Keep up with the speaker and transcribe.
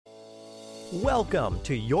Welcome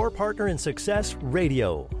to Your Partner in Success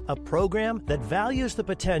Radio, a program that values the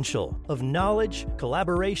potential of knowledge,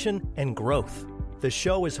 collaboration, and growth. The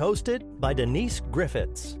show is hosted by Denise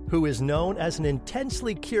Griffitts, who is known as an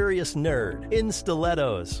intensely curious nerd in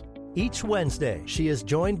stilettos. Each Wednesday, she is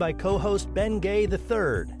joined by co-host Ben Gay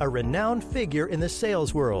III, a renowned figure in the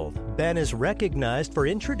sales world. Ben is recognized for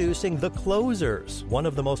introducing The Closers, one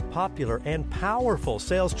of the most popular and powerful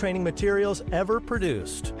sales training materials ever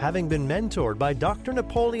produced. Having been mentored by Dr.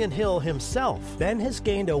 Napoleon Hill himself, Ben has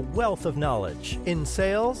gained a wealth of knowledge in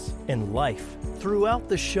sales and life. Throughout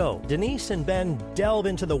the show, Denise and Ben delve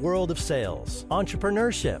into the world of sales,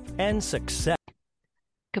 entrepreneurship, and success.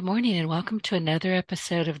 Good morning and welcome to another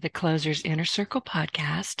episode of the Closers Inner Circle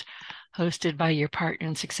podcast, hosted by Your Partner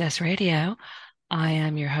in Success Radio. I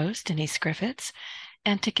am your host, Denise Griffitts,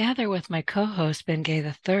 and together with my co-host, Ben Gay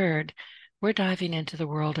III, we're diving into the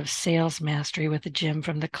world of sales mastery with a gem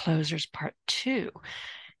from the Closers Part 2.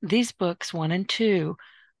 These books, 1 and 2,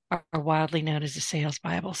 are widely known as the Sales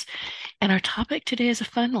Bibles. And our topic today is a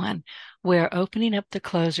fun one. We're opening up the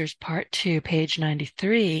Closers Part 2, page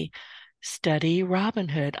 93, Study Robin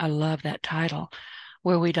Hood. I love that title,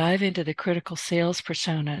 where we dive into the critical sales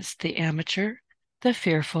personas, the amateur, the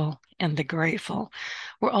fearful, and the grateful.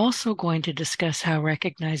 We're also going to discuss how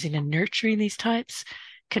recognizing and nurturing these types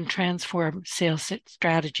can transform sales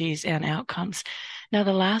strategies and outcomes. Now,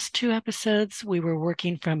 the last 2 episodes, we were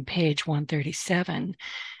working from page 137,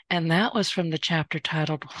 and that was from the chapter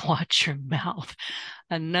titled Watch Your Mouth.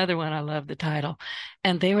 Another one, I love the title.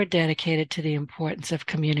 And they were dedicated to the importance of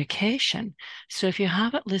communication. So if you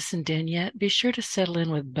haven't listened in yet, be sure to settle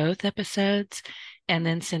in with both episodes and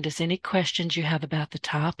then send us any questions you have about the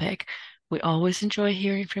topic. We always enjoy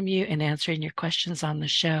hearing from you and answering your questions on the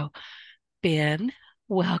show. Ben,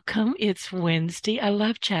 welcome. It's Wednesday. I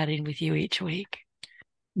love chatting with you each week.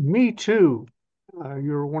 Me too.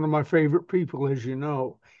 You're one of my favorite people, as you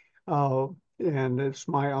know. And it's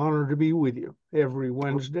my honor to be with you every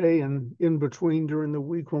Wednesday and in between during the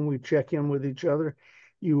week when we check in with each other.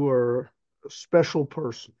 You are a special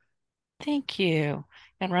person. Thank you.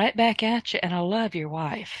 And right back at you. And I love your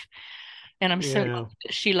wife. And I'm so glad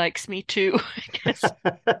that she likes me too.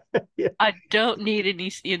 Yeah. I don't need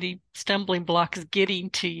any stumbling blocks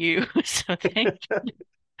getting to you. So thank you.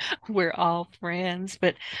 We're all friends.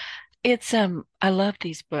 But it's I love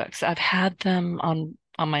these books. I've had them on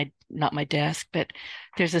my, not my desk, but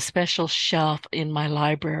there's a special shelf in my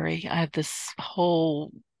library. I have this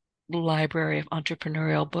whole library of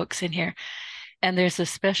entrepreneurial books in here. And there's a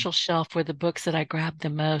special shelf where the books that I grab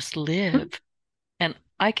the most live. And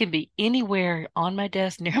I can be anywhere on my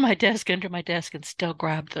desk, near my desk, under my desk, and still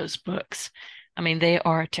grab those books. I mean, they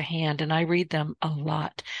are to hand, and I read them a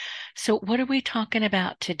lot. So what are we talking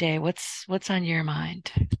about today? What's on your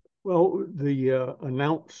mind? Well, the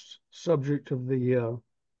announced subject of the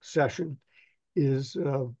session is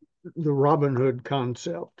the Robin Hood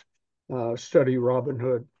concept, study Robin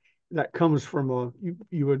Hood. That comes from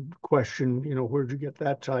you would question, where'd you get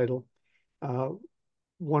that title?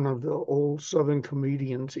 One of the old Southern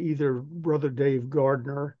comedians, either Brother Dave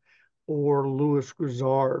Gardner or Louis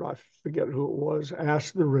Grizzard, I forget who it was,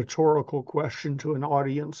 asked the rhetorical question to an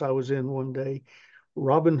audience I was in one day.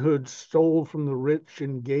 Robin Hood stole from the rich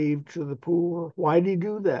and gave to the poor. Why'd he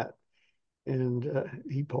do that? And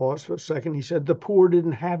he paused for a second. He said, the poor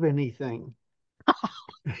didn't have anything.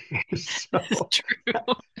 So,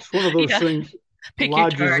 it's one of those things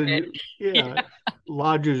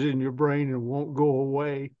lodges in your brain and won't go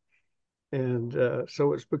away. And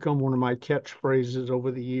so it's become one of my catchphrases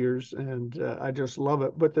over the years, and I just love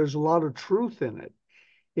it. But there's a lot of truth in it,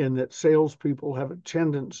 in that salespeople have a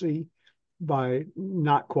tendency, by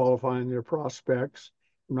not qualifying their prospects,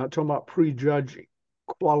 I'm not talking about prejudging,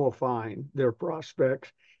 qualifying their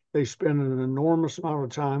prospects. They spend an enormous amount of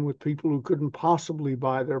time with people who couldn't possibly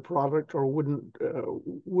buy their product or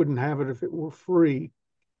wouldn't have it if it were free.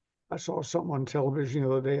 I saw something on television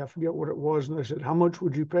the other day, I forget what it was, and they said, how much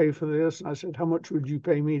would you pay for this? And I said, how much would you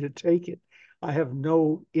pay me to take it? I have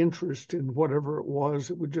no interest in whatever it was.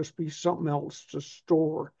 It would just be something else to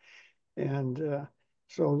store. And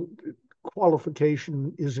so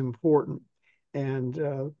qualification is important. And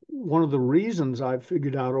one of the reasons I've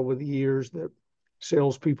figured out over the years that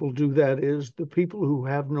salespeople do that is the people who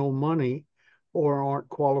have no money or aren't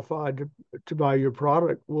qualified to buy your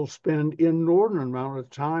product will spend inordinate amount of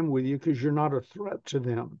time with you because you're not a threat to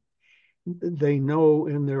them. They know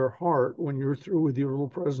in their heart when you're through with your little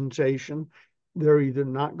presentation, they're either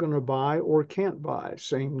not going to buy or can't buy.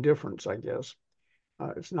 Same difference, I guess.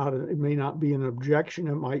 It may not be an objection.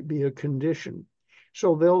 It might be a condition.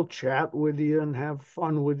 So they'll chat with you and have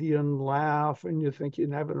fun with you and laugh, and you think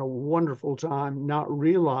you're having a wonderful time, not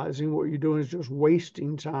realizing what you're doing is just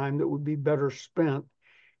wasting time that would be better spent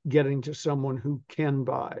getting to someone who can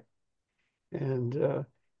buy. And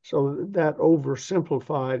so that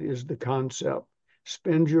oversimplified is the concept.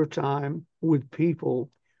 Spend your time with people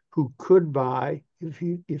who could buy if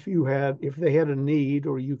they had a need,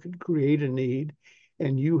 or you could create a need,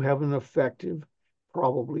 and you have an effective,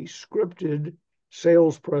 probably scripted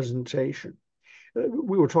sales presentation.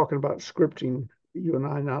 We were talking about scripting, you and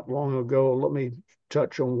I, not long ago. Let me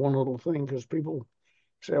touch on one little thing, because people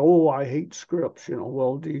say, "Oh, I hate scripts."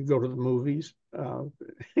 Well, do you go to the movies? Do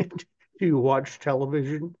you watch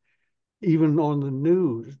television? Even on the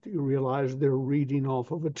news, do you realize they're reading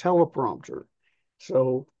off of a teleprompter?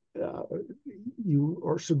 So uh, you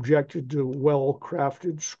are subjected to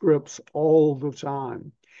well-crafted scripts all the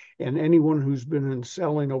time. And anyone who's been in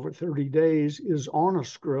selling over 30 days is on a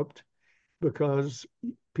script, because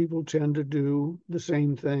people tend to do the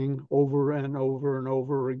same thing over and over and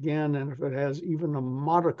over again. And if it has even a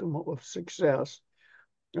modicum of success,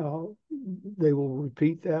 uh, they will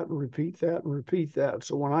repeat that and repeat that and repeat that.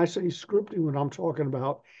 So when I say scripting, what I'm talking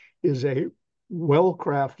about is a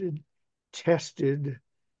well-crafted, tested,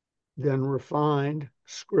 then refined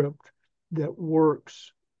script that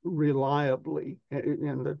works reliably.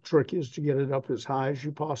 And the trick is to get it up as high as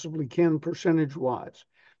you possibly can, percentage-wise.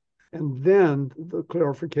 And then the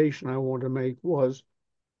clarification I want to make was,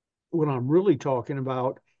 what I'm really talking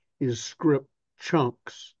about is script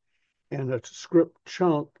chunks. And a script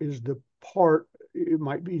chunk is the part, it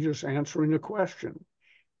might be just answering a question.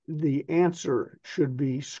 The answer should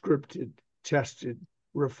be scripted, tested,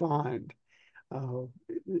 refined. Uh,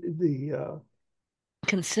 the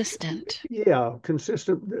Consistent. Yeah,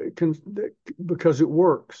 consistent, because it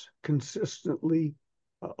works, consistently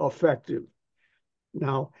effective.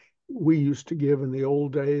 Now, we used to give in the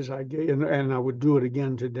old days, I gave, and I would do it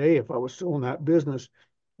again today if I was still in that business.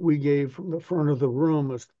 We gave from the front of the room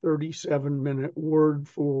a 37-minute word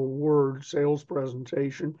for word sales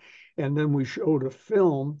presentation. And then we showed a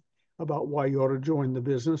film about why you ought to join the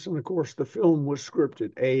business. And of course, the film was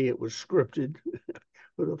scripted. It was scripted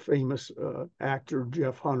with a famous actor,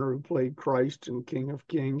 Jeff Hunter, who played Christ in King of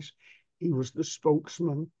Kings. He was the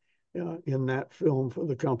spokesman in that film for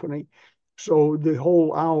the company. So the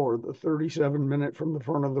whole hour, the 37-minute from the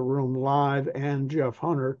front of the room live and Jeff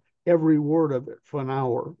Hunter, every word of it for an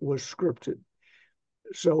hour was scripted.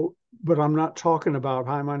 So, but I'm not talking about,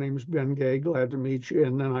 "Hi, my name's Ben Gay, glad to meet you,"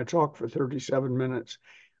 and then I talk for 37 minutes.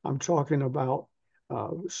 I'm talking about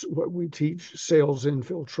what we teach, sales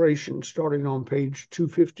infiltration, starting on page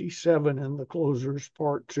 257 in the Closers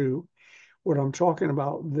Part 2. What I'm talking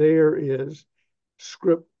about there is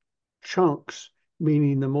script chunks,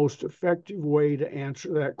 meaning the most effective way to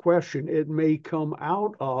answer that question. It may come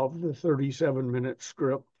out of the 37-minute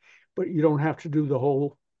script, but you don't have to do the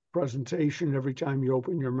whole presentation every time you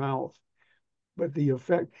open your mouth. But the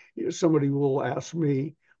effect, somebody will ask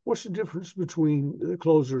me, "What's the difference between the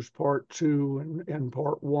Closers Part 2 and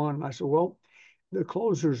Part 1?" I said, "Well, the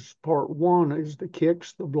Closers Part 1 is the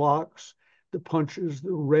kicks, the blocks, the punches,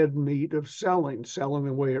 the red meat of selling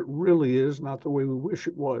the way it really is, not the way we wish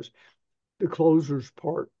it was. The Closers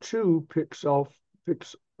Part 2 picks up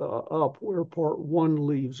where Part 1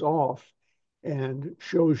 leaves off, and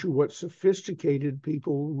shows you what sophisticated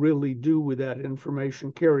people really do with that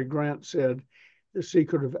information." Cary Grant said the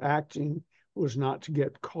secret of acting was not to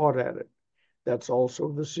get caught at it. That's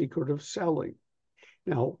also the secret of selling.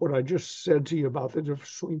 Now, what I just said to you about the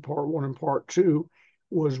difference between Part 1 and Part 2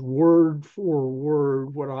 was word for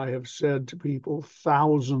word what I have said to people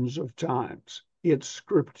thousands of times. It's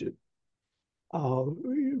scripted.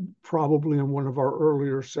 Probably in one of our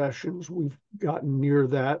earlier sessions, we've gotten near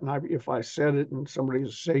that. And if I said it and somebody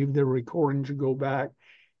has saved their recordings, you go back,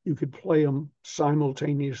 you could play them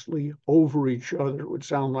simultaneously over each other. It would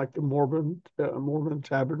sound like the Mormon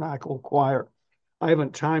Tabernacle Choir. I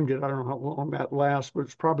haven't timed it. I don't know how long that lasts, but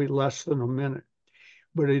it's probably less than a minute.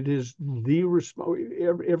 But it is the response.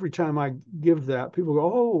 Every time I give that, people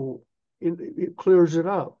go, "Oh, it clears it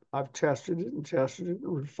up. I've tested it and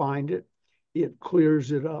refined it. It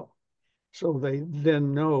clears it up." So they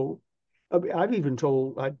then know. I've even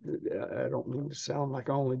told, I don't mean to sound like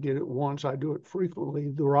I only did it once, I do it frequently,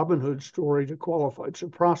 the Robin Hood story to qualified, to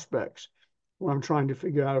prospects. When I'm trying to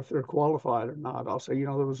figure out if they're qualified or not, I'll say,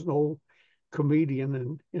 there was an old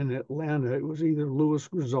comedian in Atlanta. It was either Louis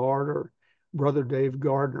Grizzard or Brother Dave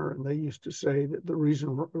Gardner. And they used to say that the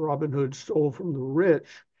reason Robin Hood stole from the rich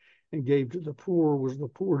and gave to the poor was the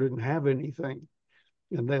poor didn't have anything.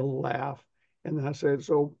 And they'll laugh. And then I said,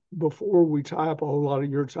 so before we tie up a whole lot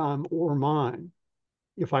of your time or mine,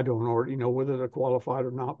 if I don't already know whether they're qualified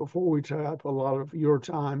or not, before we tie up a lot of your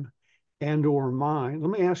time and or mine,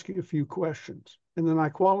 let me ask you a few questions. And then I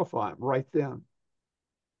qualify them right then.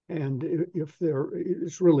 And if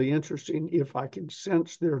it's really interesting, if I can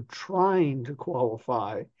sense they're trying to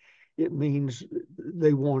qualify, it means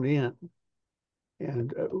they want in.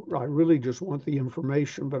 And I really just want the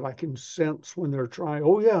information, but I can sense when they're trying,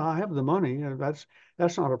 oh yeah, I have the money, and that's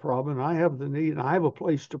not a problem. I have the need, and I have a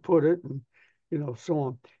place to put it, and so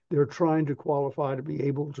on. They're trying to qualify to be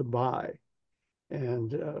able to buy,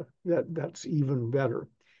 and that's even better.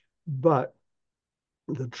 But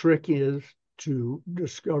the trick is to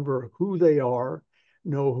discover who they are,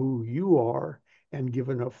 know who you are, and give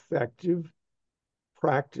an effective,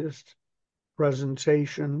 practiced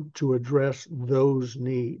presentation to address those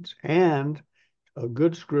needs. And a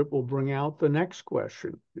good script will bring out the next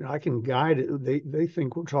question. I can guide it. They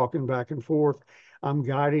think we're talking back and forth. I'm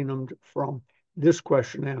guiding them from this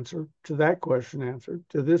question answer to that question answer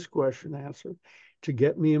to this question answer to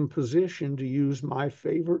get me in position to use my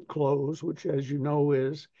favorite close, which, as you know,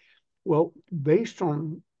 is, well, based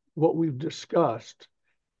on what we've discussed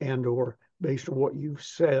and or based on what you've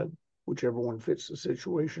said, whichever one fits the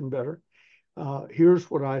situation better, here's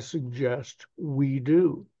what I suggest we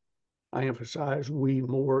do. I emphasize we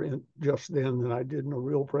more just then than I did in a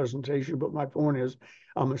real presentation, but my point is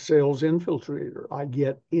I'm a sales infiltrator. I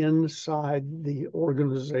get inside the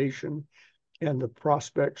organization and the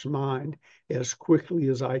prospect's mind as quickly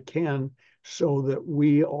as I can so that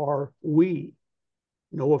we.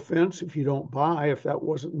 No offense if you don't buy, if that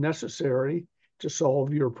wasn't necessary to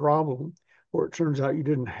solve your problem, or it turns out you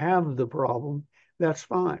didn't have the problem, that's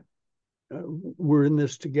fine. We're in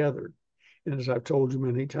this together. And as I've told you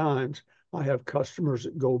many times, I have customers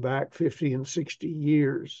that go back 50 and 60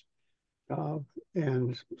 years,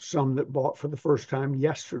 and some that bought for the first time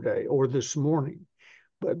yesterday or this morning.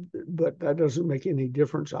 But that doesn't make any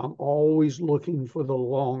difference. I'm always looking for the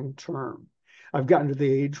long term. I've gotten to the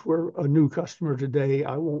age where a new customer today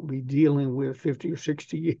I won't be dealing with 50 or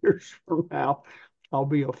 60 years from now. I'll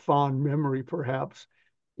be a fond memory perhaps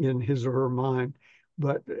in his or her mind,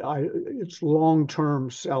 but it's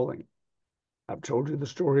long-term selling. I've told you the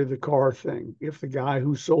story of the car thing. If the guy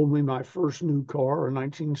who sold me my first new car, a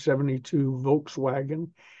 1972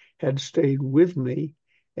 Volkswagen, had stayed with me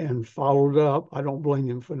and followed up, I don't blame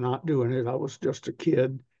him for not doing it. I was just a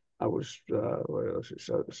kid. I was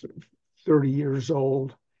 30 years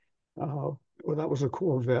old. Well, that was a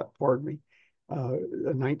Corvette, pardon me,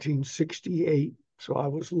 1968. So I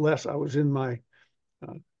was in my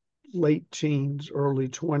late teens, early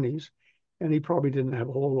 20s, and he probably didn't have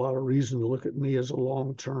a whole lot of reason to look at me as a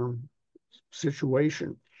long-term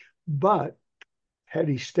situation. But had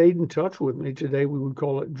he stayed in touch with me today, we would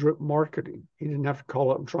call it drip marketing. He didn't have to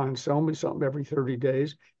call up and try and sell me something every 30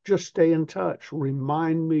 days. Just stay in touch.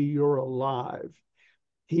 Remind me you're alive.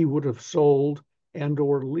 He would have sold and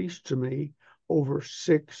or leased to me over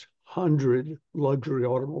 600 luxury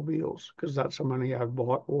automobiles, because that's how many I've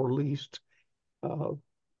bought or leased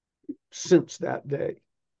since that day,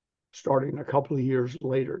 starting a couple of years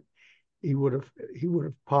later. He would have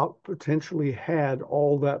potentially had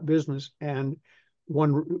all that business, and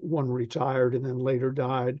one retired and then later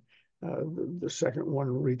died. The second one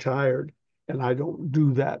retired, and I don't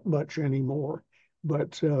do that much anymore.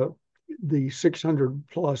 But the 600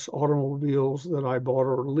 plus automobiles that I bought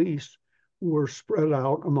or leased were spread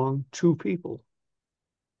out among two people.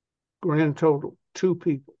 Grand total, two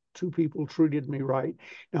people. Two people treated me right.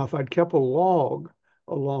 Now, if I'd kept a log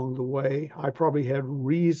along the way, I probably had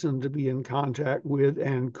reason to be in contact with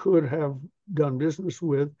and could have done business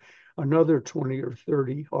with another 20 or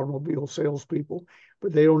 30 automobile salespeople,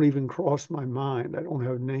 but they don't even cross my mind. I don't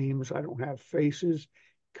have names. I don't have faces,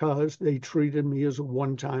 because they treated me as a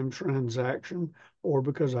one-time transaction, or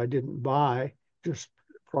because I didn't buy, just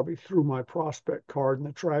probably threw my prospect card in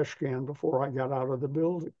the trash can before I got out of the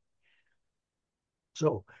building.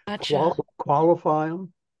 So Gotcha. qualify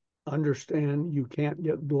them. Understand you can't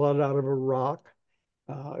get blood out of a rock.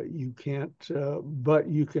 You can't, but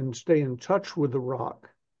you can stay in touch with the rock.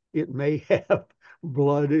 It may have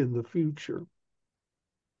blood in the future.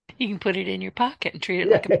 You can put it in your pocket and treat it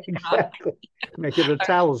Yeah, like a big rock. exactly. Make it a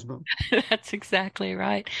talisman. That's exactly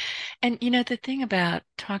right. And the thing about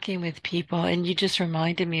talking with people, and you just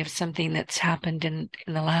reminded me of something that's happened in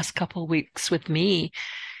the last couple of weeks with me,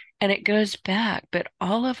 and it goes back, but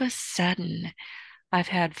all of a sudden, I've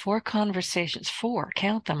had four,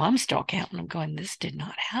 count them. I'm still counting. I'm going, this did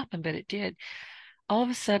not happen, but it did. All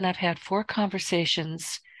of a sudden, I've had four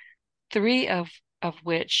conversations, three of of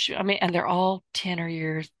which, I mean, and they're all 10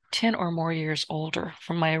 or more years older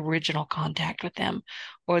from my original contact with them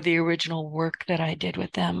or the original work that I did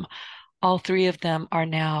with them. All three of them are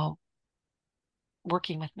now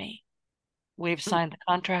working with me. We've signed the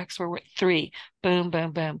contracts. We're with three. Boom,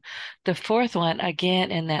 boom, boom. The fourth one,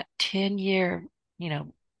 again, in that 10-year,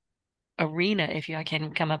 arena, if I can't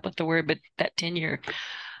even come up with the word, but that 10-year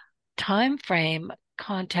time frame,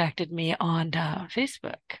 contacted me on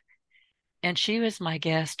Facebook. And she was my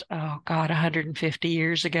guest, oh God, 150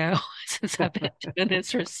 years ago, since I've been doing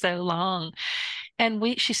this for so long. And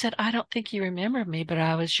she said, I don't think you remember me, but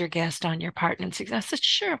I was your guest on your Partner in Success. I said,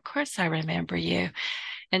 sure, of course I remember you.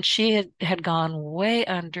 And she had gone way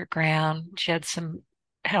underground. She had some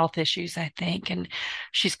health issues, I think, and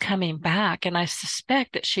she's coming back. And I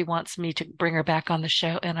suspect that she wants me to bring her back on the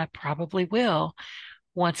show, and I probably will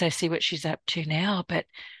once I see what she's up to now. But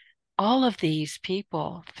all of these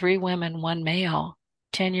people, three women, one male,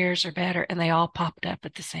 10 years or better, and they all popped up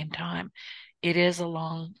at the same time. It is a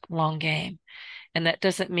long, long game. And that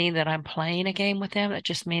doesn't mean that I'm playing a game with them. It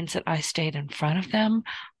just means that I stayed in front of them.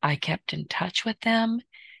 I kept in touch with them.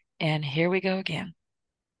 And here we go again.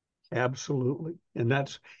 Absolutely. And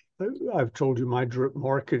I've told you, my drip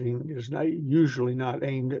marketing is usually not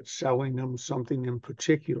aimed at selling them something in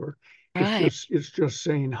particular. Right. It's just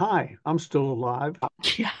saying, hi, I'm still alive.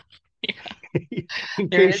 Yeah. Yeah. In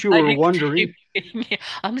case you were wondering.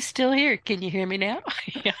 I'm still here. Can you hear me now?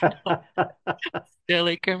 Yeah.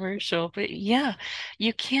 Silly commercial. But yeah,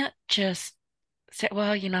 you can't just say,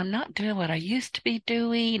 well, I'm not doing what I used to be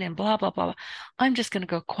doing and blah, blah, blah. I'm just going to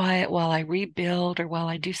go quiet while I rebuild or while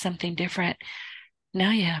I do something different. Now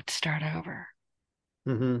you have to start over.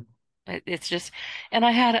 Mm-hmm. It's just, and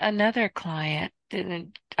I had another client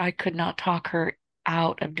and I could not talk her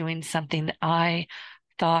out of doing something that I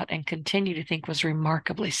thought and continue to think was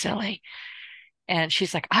remarkably silly. And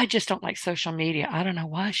she's like, I just don't like social media. I don't know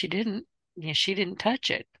why she didn't. She didn't touch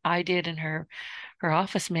it. I did, and her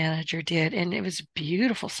office manager did, and it was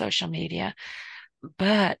beautiful social media.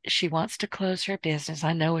 But she wants to close her business.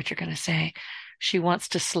 I know what you're going to say. She wants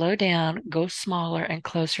to slow down, go smaller, and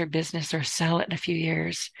close her business or sell it in a few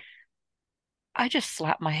years. I just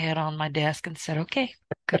slapped my head on my desk and said, okay,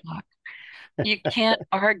 good luck. You can't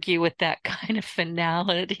argue with that kind of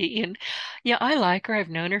finality. And yeah, I like her. I've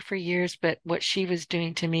known her for years, but what she was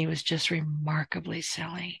doing to me was just remarkably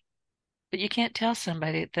silly. But you can't tell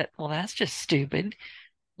somebody that, well, that's just stupid.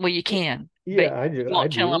 Well, you can, but Yeah, you I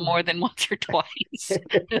won't tell them do. more than once or twice. So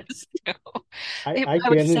I I was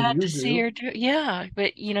can and sad you to see do. her do it. Yeah,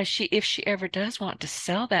 but if she ever does want to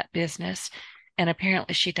sell that business, and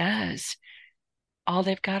apparently she does, all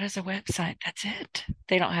they've got is a website. That's it.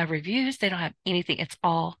 They don't have reviews. They don't have anything. It's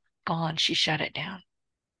all gone. She shut it down.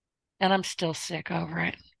 And I'm still sick over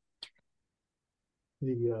it.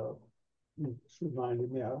 This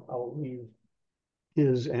reminded me, I'll leave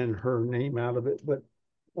his and her name out of it, but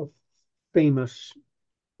a famous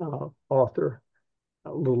author,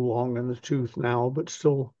 a little long in the tooth now, but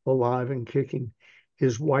still alive and kicking.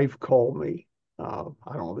 His wife called me. I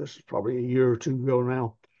don't know, this is probably a year or two ago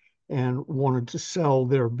now, and wanted to sell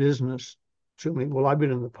their business to me. Well, I've been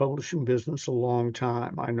in the publishing business a long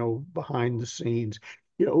time. I know behind the scenes.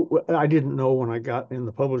 I didn't know when I got in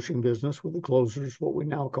the publishing business with the closers, what we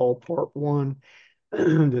now call part one,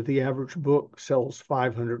 that the average book sells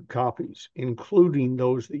 500 copies, including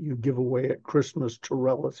those that you give away at Christmas to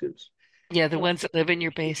relatives. Yeah, the ones that live in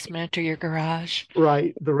your basement or your garage.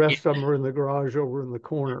 Right. The Yeah, rest of them are in the garage over in the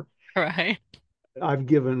corner. right. I've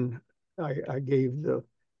given, I gave the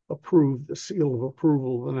seal of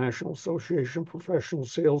approval of the National Association of Professional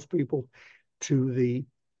Salespeople to the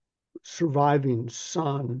surviving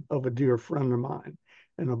son of a dear friend of mine,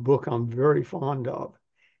 and a book I'm very fond of.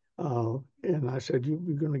 And I said, you're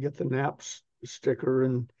going to get the NAPS sticker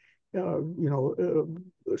and,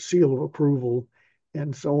 seal of approval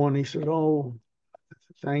and so on. He said, oh,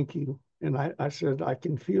 thank you. And I said, I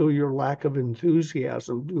can feel your lack of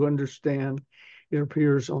enthusiasm. Do you understand? It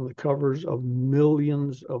appears on the covers of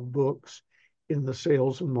millions of books in the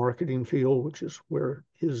sales and marketing field, which is where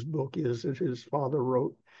his book is that his father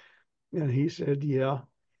wrote. And he said, yeah.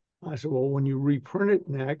 I said, well, when you reprint it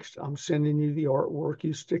next, I'm sending you the artwork.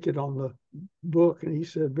 You stick it on the book. And he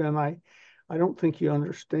said, Ben, I don't think you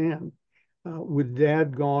understand. With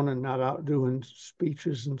Dad gone and not out doing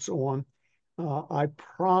speeches and so on, I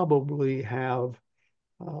probably have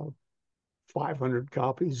 500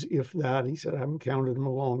 copies, if that. He said, I haven't counted them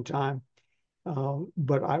a long time,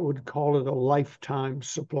 but I would call it a lifetime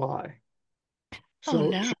supply. Oh, So,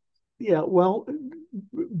 no. yeah, well,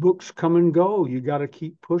 books come and go. You got to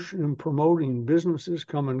keep pushing and promoting. Businesses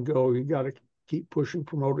come and go. You got to keep pushing,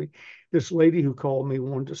 promoting. This lady who called me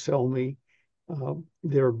wanted to sell me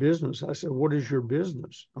their business. I said, "What is your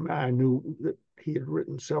business?" I mean, I knew that he had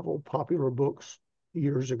written several popular books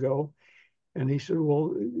years ago, and he said,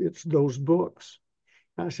 "Well, it's those books."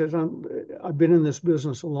 I said, "I've been in this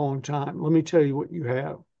business a long time. Let me tell you what you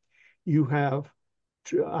have. You have,"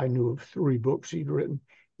 I knew of 3 books he'd written.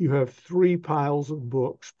 "You have 3 piles of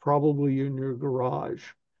books, probably in your garage.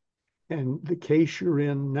 And the case you're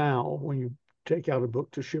in now, when you take out a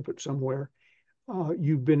book to ship it somewhere,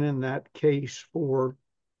 you've been in that case for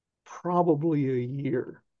probably a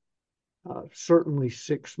year, certainly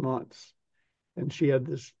 6 months." And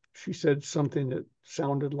she said something that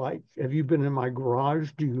sounded like, "Have you been in my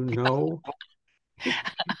garage? Do you know?"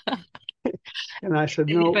 And I said,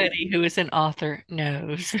 "No." Anybody who is an author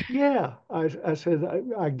knows. Yeah, I said,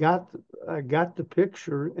 I got the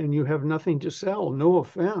picture, and you have nothing to sell. No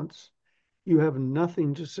offense, you have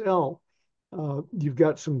nothing to sell. You've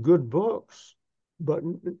got some good books, but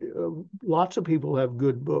lots of people have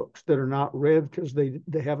good books that are not read because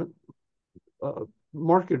they haven't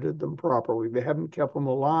marketed them properly. They haven't kept them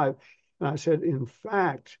alive. And I said, in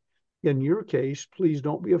fact, in your case, please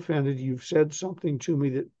don't be offended. You've said something to me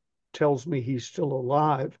that tells me he's still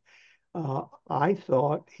alive. I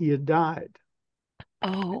thought he had died.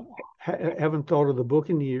 Oh, Haven't thought of the book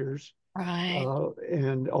in years. right.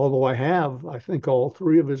 And although I think all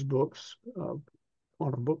 3 of his books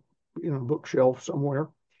on a book, a bookshelf somewhere.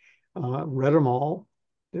 Read them all.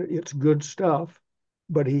 It's good stuff,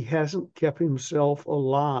 but he hasn't kept himself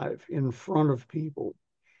alive in front of people,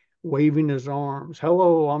 waving his arms.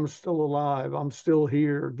 "Hello, I'm still alive. I'm still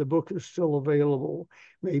here. The book is still available."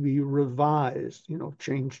 Maybe revised,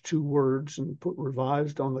 change 2 words and put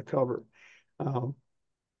revised on the cover. Um,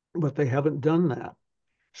 but they haven't done that.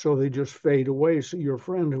 So they just fade away. So your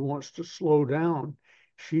friend who wants to slow down,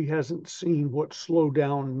 she hasn't seen what slow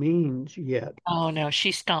down means yet. Oh no,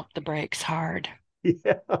 she stomped the brakes hard.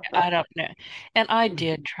 Yeah. I don't know. And I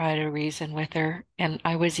did try to reason with her, and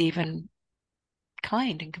I was even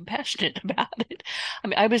kind and compassionate about it. I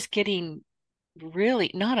mean, I was getting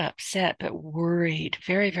really not upset, but worried,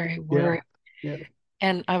 very, very Yeah. worried. Yeah.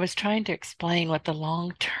 And I was trying to explain what the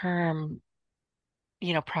long-term,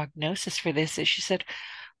 prognosis for this is. She said,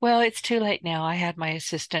 "Well, it's too late now. I had my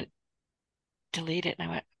assistant delete it." And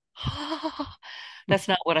I went, "Oh, that's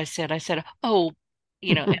not what I said." I said, "Oh,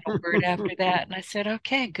 and a word after that." And I said,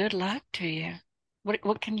 "Okay, good luck to you.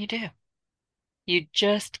 What can you do? You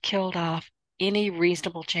just killed off any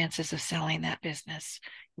reasonable chances of selling that business.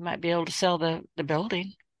 You might be able to sell the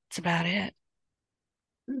building. That's about it."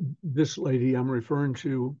 This lady I'm referring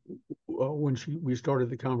to, when we started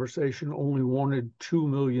the conversation, only wanted $2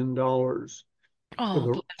 million for Oh,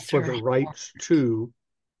 the bless for her the heart. rights to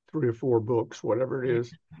 3 or 4 books, whatever it Yeah.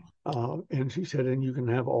 is. And she said, "And you can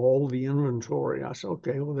have all the inventory." I said,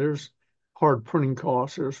 "Okay, well, there's hard printing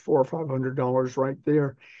costs. There's $400 or $500 right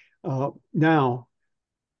there. Now,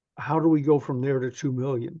 how do we go from there to 2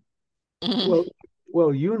 million?" Mhm.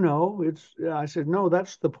 Well, it's. I said, "No,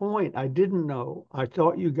 that's the point. I didn't know. I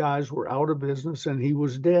thought you guys were out of business and he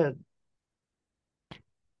was dead."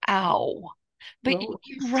 Ow. But Well,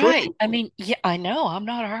 you're it's right. true. I mean, yeah, I know. I'm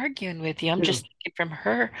not arguing with you. I'm Yeah. just thinking from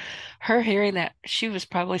her hearing that she was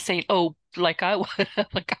probably saying, "Oh, like I would,"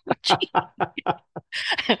 like, "Oh, gee,"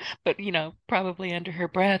 but probably under her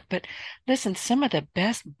breath. But listen, some of the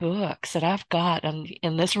best books that I've got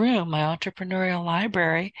in this room, my entrepreneurial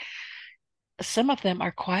library, some of them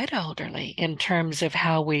are quite elderly in terms of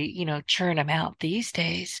how we, churn them out these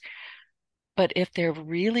days. But if they're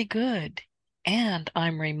really good, and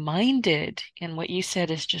I'm reminded, and what you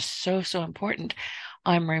said is just so, so important,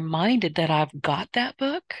 I'm reminded that I've got that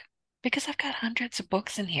book because I've got hundreds of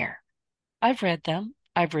books in here. I've read them.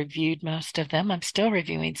 I've reviewed most of them. I'm still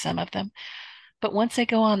reviewing some of them. But once they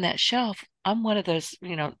go on that shelf, I'm one of those,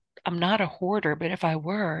 I'm not a hoarder, but if I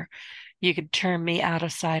were, you could turn me out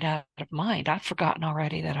of sight, out of mind. I've forgotten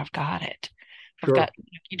already that I've got it. I've Sure. got,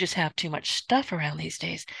 you just have too much stuff around these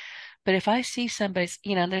days. But if I see somebody's,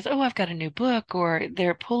 there's, "Oh, I've got a new book," or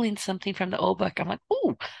they're pulling something from the old book, I'm like,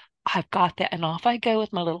 "Oh, I've got that." And off I go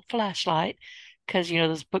with my little flashlight because,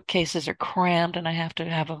 those bookcases are crammed and I have to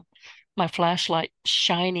have my flashlight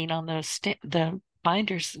shining on the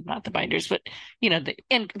binders, not the binders, but, the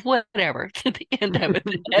end, whatever, to the end of it,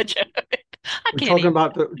 the edge of it. I We're can't talking even.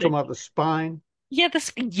 about the spine. Yeah,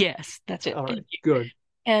 yes, that's it. All right, Thank you. good.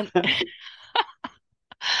 And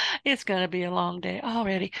it's going to be a long day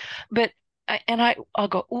already. But I'll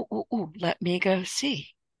go, "Ooh, ooh, ooh, let me go see."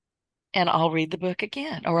 and I'll read the book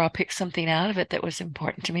again, or I'll pick something out of it that was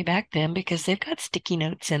important to me back then because they've got sticky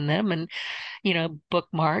notes in them and,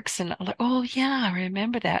 bookmarks. And I'm like, oh, yeah, I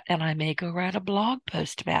remember that. And I may go write a blog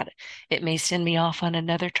post about it. It may send me off on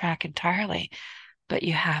another track entirely, but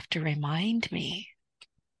you have to remind me.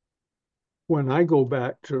 When I go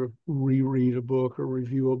back to reread a book or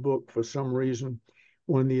review a book for some reason,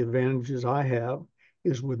 one of the advantages I have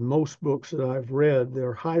is with most books that I've read,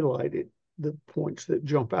 they're highlighted, the points that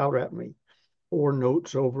jump out at me, or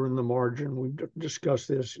notes over in the margin. We've discussed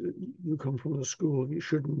this. You come from the school, you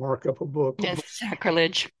shouldn't mark up a book. It's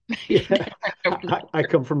sacrilege. Yeah, I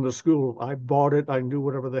come from the school. I bought it. I knew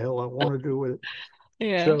whatever the hell I want to do with it.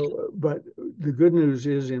 Yeah. So, but the good news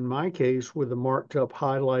is in my case, with the marked up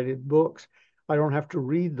highlighted books, I don't have to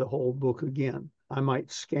read the whole book again. I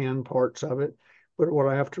might scan parts of it, but what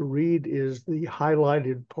I have to read is the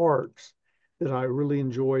highlighted parts that I really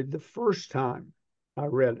enjoyed the first time I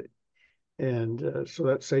read it. And so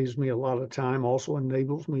that saves me a lot of time, also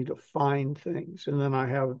enables me to find things. And then I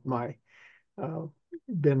have my uh,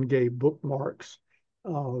 Ben Gay bookmarks,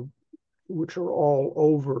 uh, which are all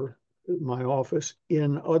over my office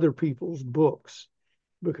in other people's books.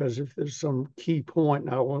 Because if there's some key point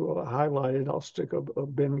and I want to highlight it, I'll stick a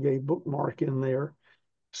Ben Gay bookmark in there.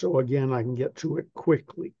 So again, I can get to it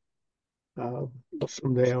quickly. Uh,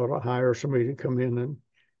 Someday I ought to hire somebody to come in and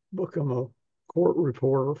become a court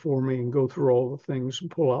reporter for me and go through all the things and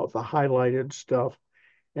pull out the highlighted stuff,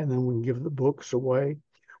 and then we can give the books away.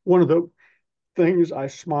 One of the things I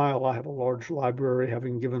smile, I have a large library,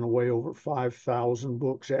 having given away over 5,000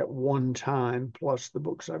 books at one time, plus the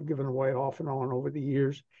books I've given away off and on over the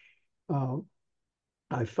years. Uh,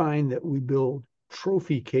 I find that we build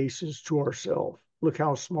trophy cases to ourselves. Look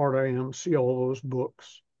how smart I am, see all those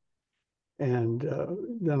books. And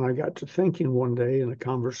then I got to thinking one day in a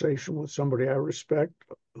conversation with somebody I respect,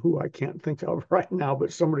 who I can't think of right now,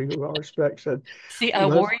 but somebody who I respect said, See, I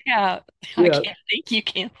well, wore you out. I yeah, can't think, you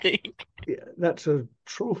can't think. yeah, that's a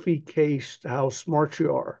trophy case to how smart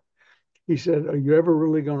you are. He said, are you ever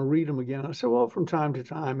really going to read them again? I said, well, from time to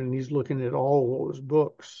time. And he's looking at all those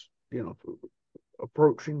books,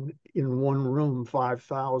 approaching in one room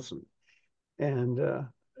 5,000. And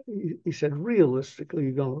he said, realistically,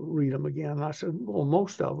 you're going to read them again. And I said, well,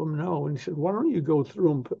 most of them, no. And he said, why don't you go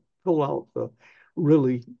through and pull out the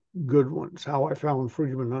really good ones? How I Found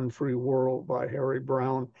Freedom in an Unfree World by Harry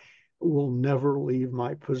Brown will never leave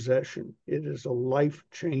my possession. It is a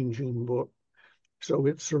life-changing book. So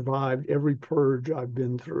it survived every purge I've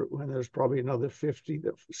been through. And there's probably another 50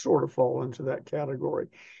 that sort of fall into that category.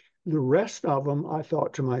 The rest of them, I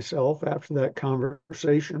thought to myself after that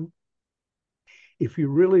conversation, if you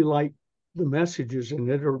really like the messages in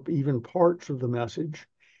it, or even parts of the message,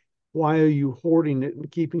 why are you hoarding it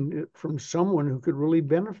and keeping it from someone who could really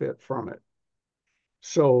benefit from it?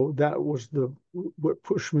 So that was what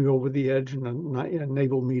pushed me over the edge and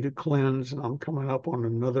enabled me to cleanse. And I'm coming up on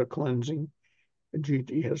another cleansing.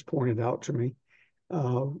 GT has pointed out to me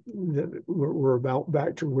that we're about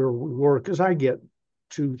back to where we were, because I get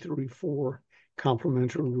 2, 3, 4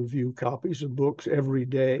 complimentary review copies of books every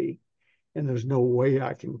day, and there's no way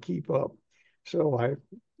I can keep up. So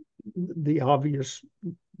the obvious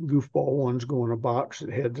goofball ones go in a box that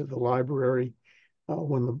head to the library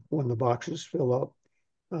when the boxes fill up.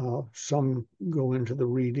 Some go into the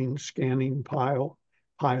reading, scanning piles.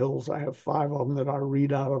 I have 5 of them that I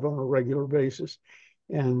read out of on a regular basis.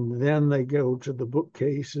 And then they go to the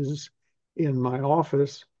bookcases in my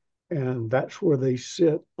office, and that's where they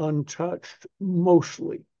sit untouched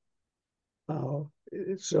mostly.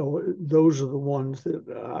 So those are the ones that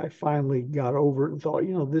I finally got over it and thought,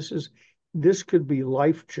 this could be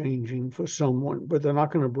life-changing for someone, but they're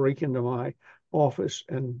not going to break into my office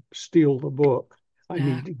and steal the book. I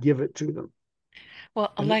Yeah. need to give it to them.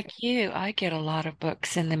 Well, And like you, I get a lot of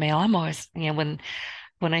books in the mail. I'm always, when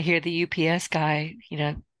I hear the UPS guy,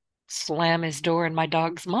 slam his door and my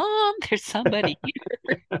dog's mom, there's somebody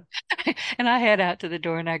here. And I head out to the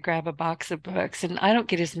door and I grab a box of books. And I don't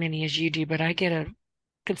get as many as you do, but I get a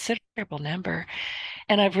considerable number.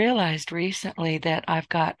 And I've realized recently that I've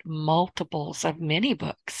got multiples of many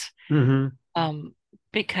books, mm-hmm. um,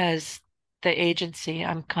 because the agency,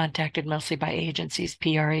 I'm contacted mostly by agencies,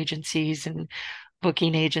 PR agencies and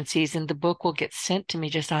booking agencies, and the book will get sent to me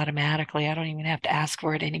just automatically. I don't even have to ask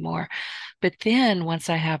for it anymore. But then once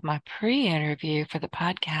I have my pre-interview for the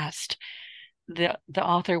podcast, the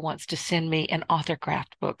author wants to send me an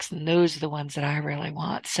autographed books, and those are the ones that I really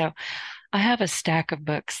want. So I have a stack of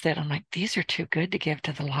books that I'm like, these are too good to give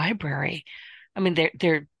to the library. I mean,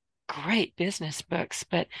 they're great business books.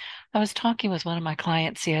 But I was talking with one of my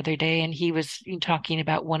clients the other day, and he was talking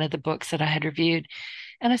about one of the books that I had reviewed.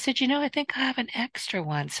 And I said, I think I have an extra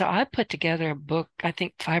one. So I put together a book, I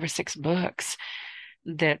think 5 or 6 books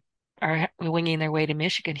that are winging their way to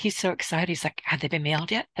Michigan. He's so excited. He's like, have they been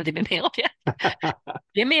mailed yet? Have they been mailed yet?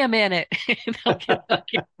 Give me a minute. They'll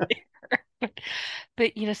get there.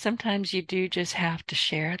 But sometimes you do just have to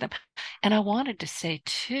share them. And I wanted to say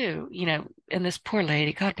too, and this poor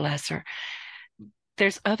lady, God bless her,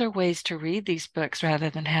 there's other ways to read these books rather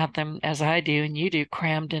than have them, as I do and you do,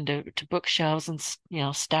 crammed into bookshelves and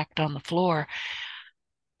stacked on the floor.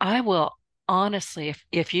 I will honestly,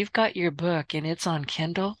 if you've got your book and it's on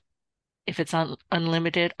Kindle, if it's on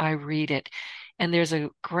unlimited, I read it. And there's a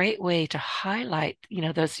great way to highlight,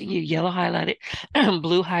 those you yellow highlight it,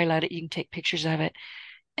 blue highlight it. You can take pictures of it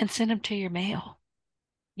and send them to your mail.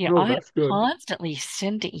 No, I am that's good. constantly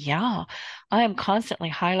I am constantly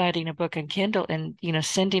highlighting a book on Kindle and,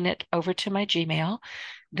 sending it over to my Gmail.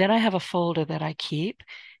 Then I have a folder that I keep,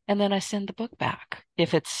 and then I send the book back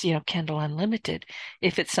if it's, Kindle Unlimited.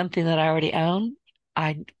 If it's something that I already own,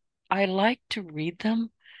 I I like to read them.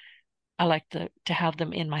 I like to have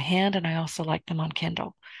them in my hand, and I also like them on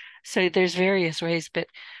Kindle. So there's various ways, but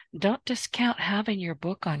don't discount having your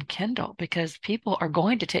book on Kindle because people are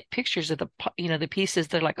going to take pictures of the pieces.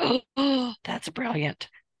 They're like, oh, that's brilliant.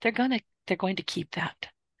 They're going to keep that.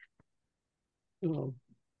 Uh,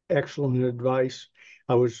 Excellent advice.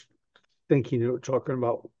 I was thinking of talking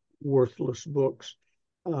about worthless books.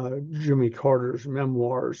 Jimmy Carter's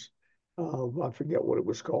memoirs. I forget what it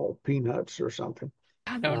was called, Peanuts or something.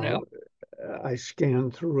 I don't Uh, know. I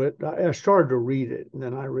scanned through it. I started to read it, and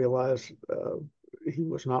then I realized he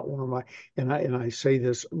was not one of my. And I say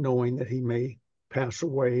this knowing that he may pass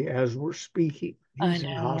away as we're speaking. I He's in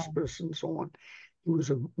know. hospice and so on. He was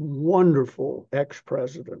a wonderful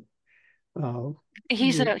ex-president. Uh,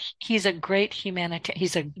 He's a great humanitarian.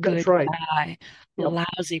 He's a that's good right. guy. Yep.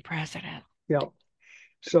 Lousy president. Yep.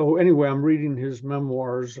 So anyway, I'm reading his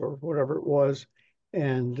memoirs or whatever it was,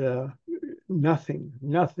 and nothing.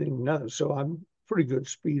 So I'm a pretty good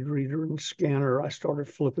speed reader and scanner. I started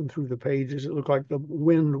flipping through the pages. It looked like the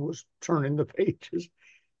wind was turning the pages.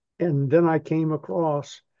 And then I came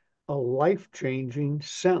across a life-changing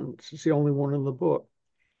sentence. It's the only one in the book.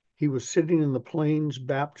 He was sitting in the Plains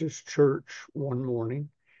Baptist Church one morning,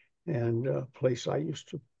 and a place I used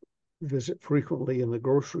to visit frequently in the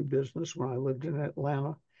grocery business when I lived in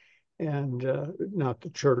Atlanta, and not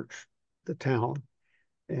the church, the town.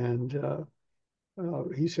 And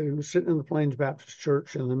he said he was sitting in the Plains Baptist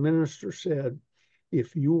Church, and the minister said,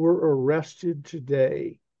 if you were arrested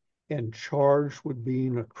today and charged with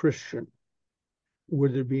being a Christian,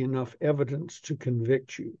 would there be enough evidence to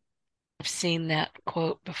convict you? I've seen that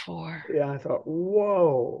quote before. Yeah, I thought,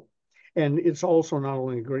 whoa. And it's also not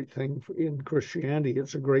only a great thing in Christianity,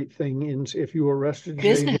 it's a great thing in if you were arrested today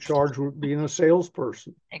and Business. charged with being a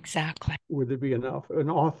salesperson, Exactly. would there be enough? An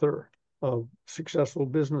author, a successful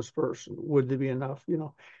business person, would there be enough?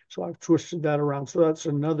 So I've twisted that around. So that's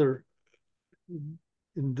another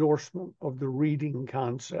endorsement of the reading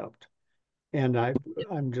concept. And I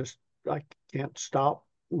can't stop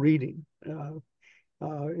reading. I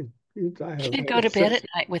have Can't go to bed at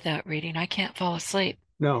night without reading. I can't fall asleep.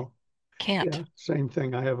 no, Can't. yeah, same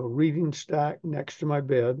thing. I have a reading stack next to my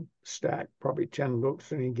bed, stack probably 10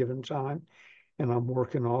 books at any given time, and I'm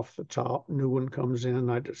working off the top. New one comes in,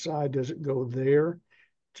 I decide, does it go there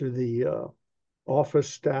to the office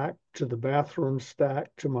stack, to the bathroom stack,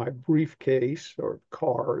 to my briefcase or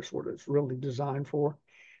car is what it's really designed for,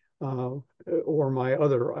 uh, or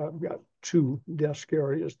I've got two desk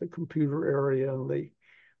areas, the computer area and the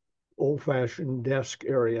old-fashioned desk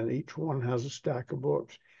area, and each one has a stack of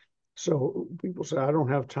books. So people say, I don't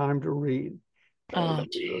have time to read. Oh,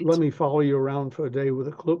 Let geez. me follow you around for a day with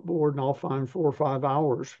a clipboard, and I'll find 4 or 5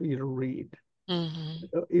 hours for you to read. Hmm.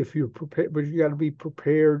 If you're prepared, but you got to be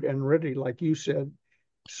prepared and ready. Like you said,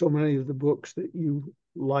 so many of the books that you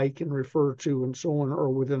like and refer to and so on are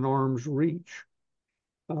within arm's reach.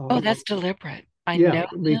 Oh, Uh, that's deliberate. I yeah,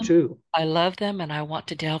 know me them. too. I love them, and I want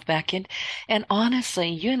to delve back in. And honestly,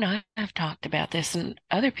 you and I have talked about this, and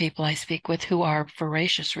other people I speak with who are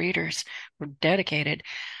voracious readers or dedicated.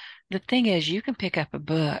 The thing is, you can pick up a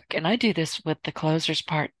book, and I do this with the closers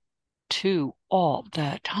part too all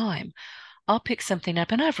the time. I'll pick something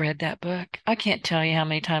up, and I've read that book. I can't tell you how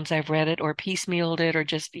many times I've read it or piecemealed it or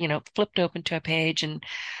just, flipped open to a page and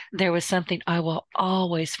there was something. I will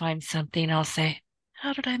always find something. I'll say,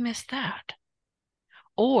 how did I miss that?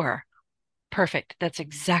 Or, perfect. That's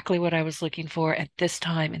exactly what I was looking for at this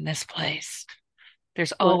time in this place.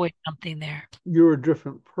 There's But always something there. you're a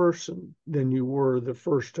different person than you were the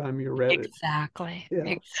first time you read it. Exactly.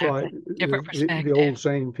 Yeah. So Exactly. Different the perspective. old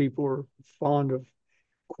saying people are fond of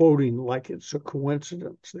quoting like it's a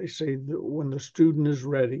coincidence. They say that when the student is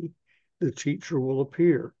ready, the teacher will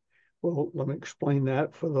appear. Well, let me explain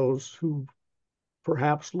that for those who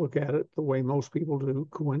perhaps look at it the way most people do,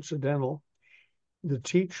 coincidental. The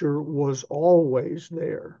teacher was always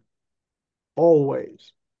there,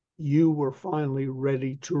 always. You were finally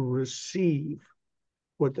ready to receive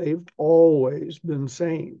what they've always been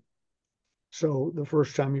saying. So the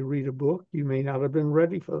first time you read a book, you may not have been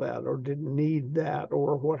ready for that or didn't need that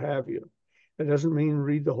or what have you. It doesn't mean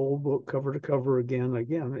read the whole book cover to cover again.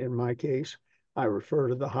 Again, in my case, I refer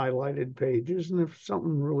to the highlighted pages, and if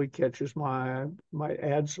something really catches my eye, I might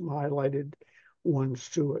add some highlighted ones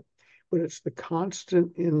to it. But it's the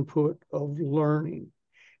constant input of learning.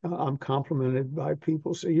 I'm complimented by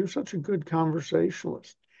people say, "You're such a good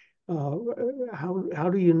conversationalist. Uh, how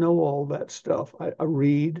do you know all that stuff?" I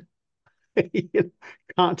read,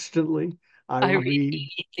 constantly. I I read read.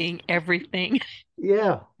 anything, everything.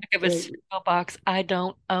 Yeah. Like of a Uh, cereal box. I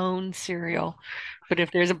don't own cereal, but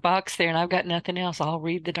if there's a box there and I've got nothing else, I'll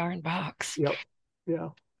read the darn box. yep. Yeah.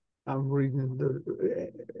 I'm reading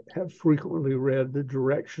have frequently read the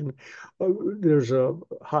direction. There's a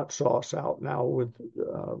hot sauce out now with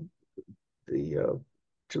the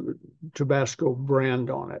Tabasco brand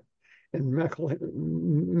on it and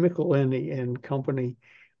Michelini and company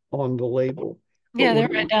on the label. But Yeah, they're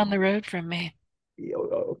right down the road from me.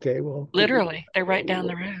 okay, well, Literally, they're right down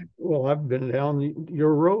the road. well, I've been down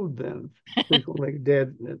your road then frequently.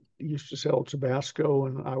 Dad used to sell Tabasco,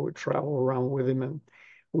 and I would travel around with him, and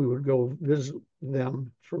we would go visit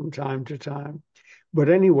them from time to time. But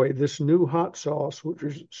anyway, this new hot sauce, which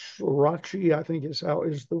is sriracha, I think is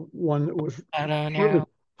the one that was I don't really know.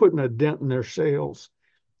 putting a dent in their sales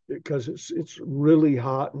because it's really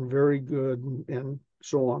hot and very good and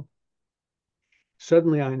so on.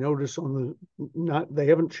 Suddenly I notice on not they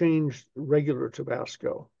haven't changed regular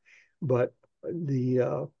Tabasco, but the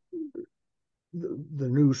uh, the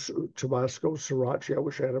new Tabasco Sriracha. I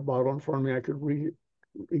wish I had a bottle in front of me. I could read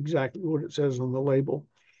exactly what it says on the label.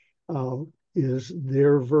 Uh, is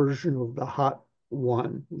their version of the hot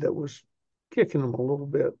one that was kicking them a little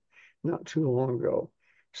bit not too long ago.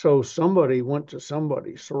 So somebody went to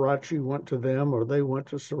somebody. Sriracha went to them, or they went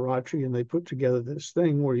to Sriracha, and they put together this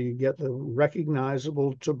thing where you get the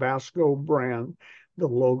recognizable Tabasco brand, the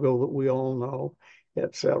logo that we all know,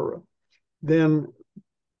 etc. Then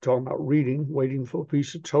talking about reading, waiting for a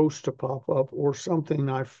piece of toast to pop up or something,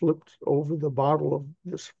 I flipped over the bottle of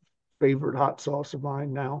this favorite hot sauce of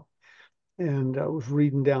mine now, and I was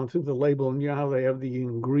reading down through the label, and you know how they have the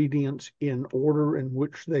ingredients in order in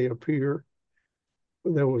which they appear.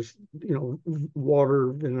 There was,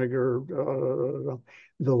 water, vinegar.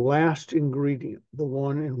 The last ingredient, the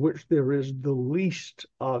one in which there is the least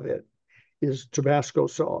of it, is Tabasco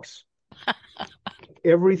sauce.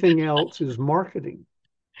 Everything else is marketing.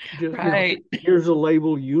 Just, Right. here's a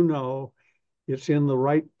label, it's in the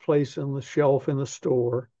right place on the shelf in the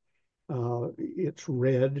store. It's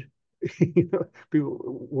red.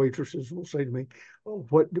 Waitresses will say to me, "Oh,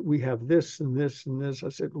 what do we have? This and this and this." I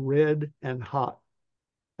said, "Red and hot.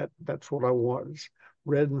 That's what I want. It's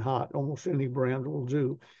red and hot. Almost any brand will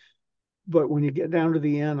do." But when you get down to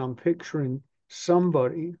the end, I'm picturing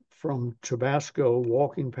somebody from Tabasco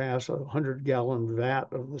walking past a 100-gallon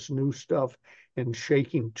vat of this new stuff and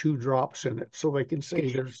shaking 2 drops in it so they can say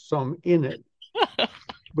there's some in it.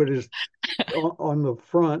 But it's on the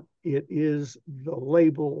front, it is the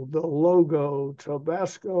label, the logo,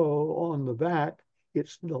 Tabasco on the back.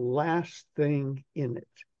 It's the last thing in it.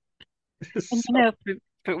 And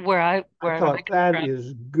So where I where I thought come that from,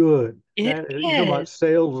 is good. it That is, you talk about is.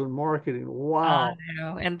 sales and marketing. I Wow.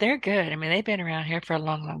 know, and they're good. I mean, they've been around here for a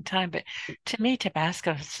long, long time. But to me,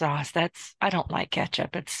 Tabasco sauce, I don't like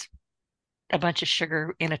ketchup. It's a bunch of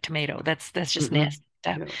sugar in a tomato. That's just Hmm. nasty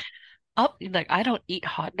stuff. Yeah. Oh, like I don't eat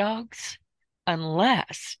hot dogs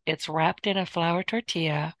unless it's wrapped in a flour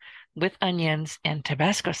tortilla with onions and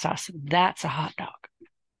Tabasco sauce. That's a hot dog.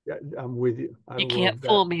 Yeah, I'm with you. I You can't love that.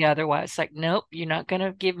 fool me otherwise. Like, nope, you're not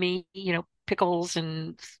gonna give me, pickles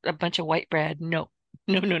and a bunch of white bread. No,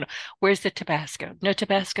 no, no, no. Where's the Tabasco? No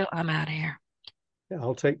Tabasco, I'm out of here. Yeah,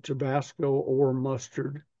 I'll take Tabasco or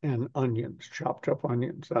mustard and onions, chopped up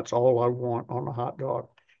onions. That's all I want on a hot dog.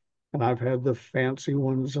 And I've had the fancy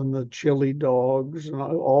ones and the chili dogs and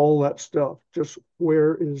all that stuff. Just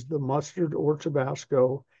where is the mustard or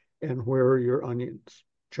Tabasco and where are your onions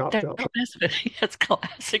chopped Don't up? mess with me. That's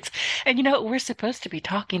classics. And we're supposed to be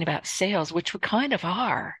talking about sales, which we kind of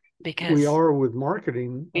are. We because are with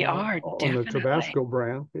marketing we are on the definitely. Tabasco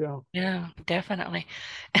brand. Yeah. Yeah, definitely.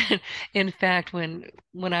 And in fact, when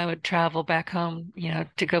I would travel back home,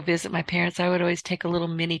 to go visit my parents, I would always take a little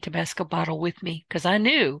mini Tabasco bottle with me because I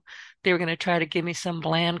knew they were going to try to give me some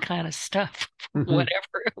bland kind of stuff, Hmm.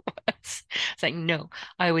 whatever it was. It's like, no,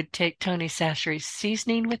 I would take Tony Chachere's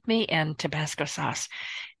seasoning with me and Tabasco sauce.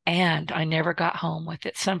 And I never got home with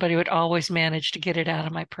it. Somebody would always manage to get it out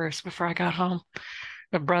of my purse before I got home.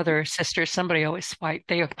 A brother or sister, somebody always swiped.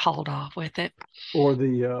 They hauled off with it. Or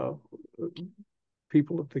the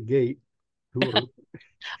people at the gate who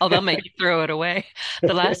Oh, they'll are. make you throw it away.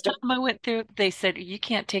 The last time I went through, they said you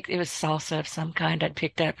can't take it was salsa of some kind I'd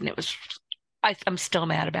picked up, and it was I'm still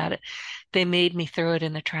mad about it. They made me throw it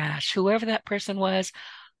in the trash. Whoever that person was,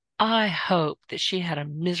 I hope that she had a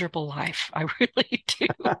miserable life. I really do.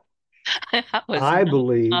 That was I not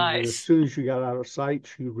believe that as nice. soon as you got out of sight,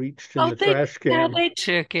 she reached in Oh, the trash yeah, can. they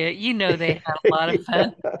took it. They had a lot of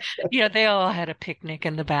fun. They all had a picnic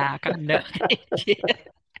in the back. I know they did.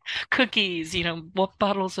 Cookies, what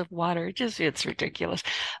bottles of water. It's ridiculous.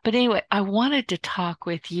 But anyway, I wanted to talk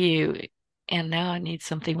with you, and now I need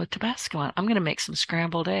something with Tabasco on. I'm going to make some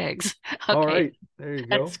scrambled eggs. All Okay, right, there you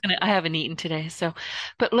go. I haven't eaten today,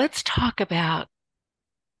 but let's talk about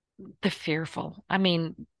the fearful. I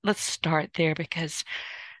mean, let's start there because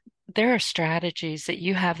there are strategies that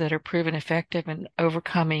you have that are proven effective in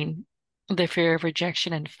overcoming the fear of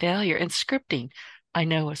rejection and failure. And scripting, I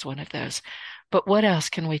know, is one of those. But what else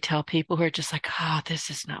can we tell people who are just like, oh,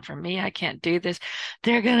 this is not for me. I can't do this.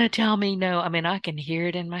 They're going to tell me no. I mean, I can hear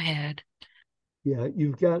it in my head. Yeah,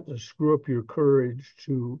 you've got to screw up your courage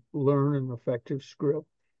to learn an effective script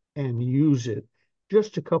and use it.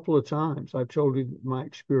 Just a couple of times, I've told you my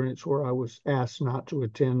experience where I was asked not to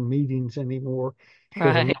attend meetings anymore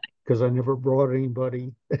because Right. I never brought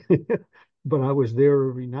anybody, but I was there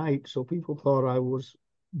every night, so people thought I was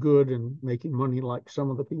good and making money like some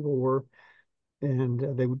of the people were, and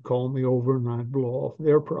they would call me over and I'd blow off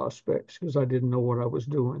their prospects because I didn't know what I was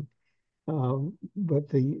doing. But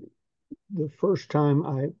the first time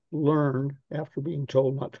I learned, after being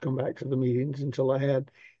told not to come back to the meetings until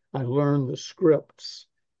I learned the scripts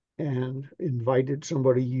and invited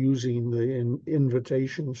somebody using the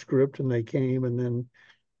invitation script, and they came, and then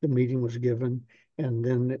the meeting was given, and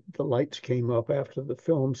then the lights came up after the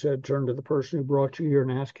film said, "Turn to the person who brought you here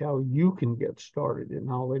and ask how you can get started in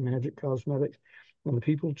Holiday Magic Cosmetics." And the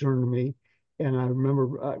people turned to me, and I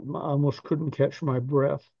remember I almost couldn't catch my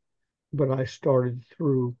breath, but I started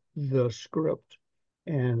through the script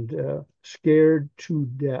and scared to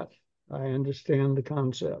death. I understand the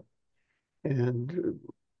concept and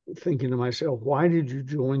thinking to myself, why did you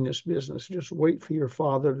join this business? Just wait for your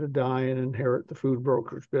father to die and inherit the food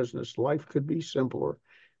broker's business. Life could be simpler.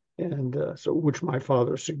 And so, which my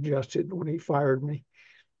father suggested when he fired me.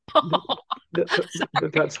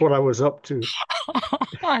 That, that's what I was up to.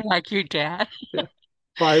 I like your dad. Yeah.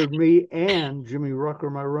 Fired me and Jimmy Rucker,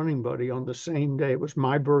 my running buddy, on the same day. It was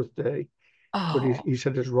my birthday. But Oh, he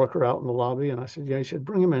said, "Is Rucker out in the lobby?" And I said, "Yeah." He said,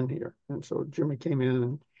 "Bring him in here." And so Jimmy came in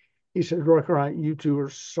and he said, "Rucker, you two are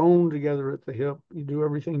sewn together at the hip. You do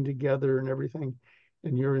everything together and everything.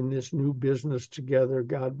 And you're in this new business together.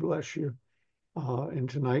 God bless you. And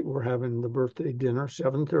tonight we're having the birthday dinner,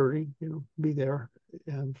 7:30, be there.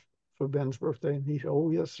 And for Ben's birthday." And he said,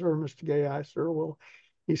 "Oh, yes, sir, Mr. Gay." I said, "Well,"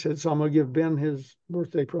 he said, "so I'm going to give Ben his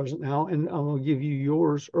birthday present now, and I'm going to give you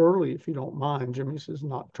yours early if you don't mind." Jimmy says,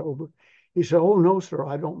 "In October." He said, "Oh, no, sir,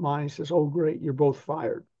 I don't mind." He says, "Oh, great, you're both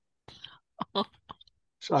fired."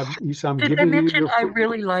 He said, "I'm did I giving you mention your, I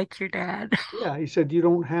really like your dad? yeah." He said, "You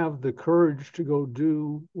don't have the courage to go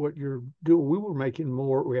do what you're doing." We were making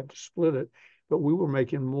more, we have to split it, but we were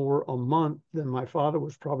making more a month than my father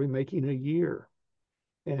was probably making a year,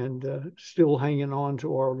 and still hanging on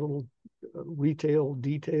to our little retail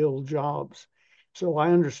detail jobs. So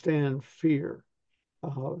I understand fear.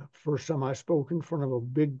 First time I spoke in front of a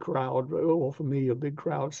big crowd, well, for me, a big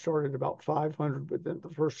crowd started about 500, but then the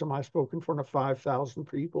first time I spoke in front of 5,000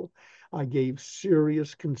 people, I gave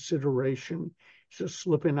serious consideration to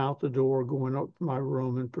slipping out the door, going up to my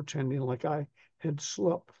room and pretending like I had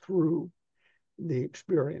slept through the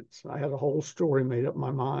experience. I had a whole story made up in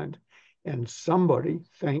my mind. And somebody,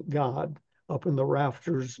 thank God, up in the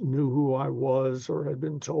rafters knew who I was or had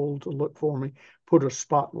been told to look for me, put a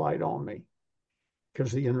spotlight on me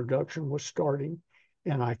because the introduction was starting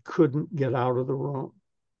and I couldn't get out of the room.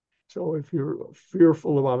 So if you're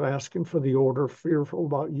fearful about asking for the order, fearful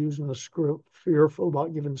about using the script, fearful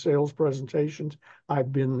about giving sales presentations,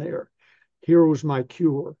 I've been there. Here was my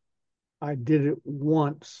cure. I did it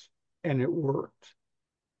once and it worked.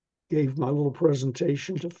 gave my little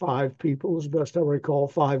presentation to 5 people, as best I recall,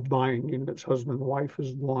 5 buying units. Husband and wife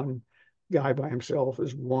is one, guy by himself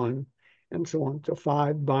is one, and so on, to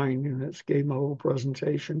 5 buying units, gave my little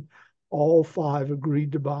presentation. All 5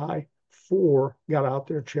 agreed to buy. 4 got out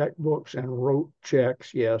their checkbooks and wrote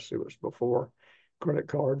checks. Yes, it was before credit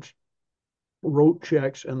cards. Wrote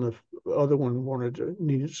checks, and the other one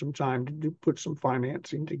needed some time to put some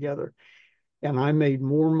financing together. And I made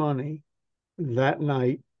more money that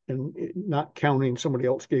night, and not counting somebody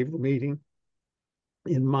else gave the meeting,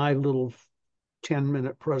 in my little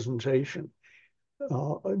 10-minute presentation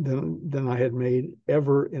than I had made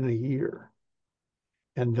ever in a year.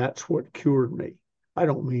 And that's what cured me. I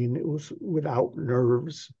don't mean it was without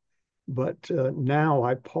nerves, but now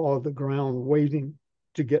I paw the ground waiting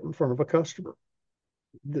to get in front of a customer.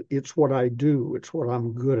 It's what I do. It's what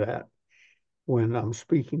I'm good at. When I'm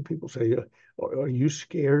speaking, people say, are you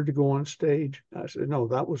scared to go on stage? I said, no,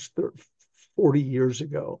 that was 40 years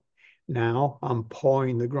ago. Now I'm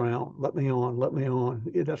pawing the ground. Let me on, let me on.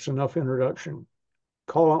 That's enough introduction.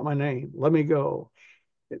 Call out my name. Let me go.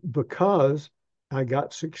 Because I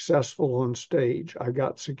got successful on stage. I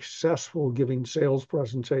got successful giving sales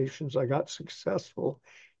presentations. I got successful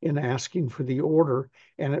in asking for the order,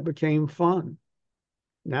 and it became fun.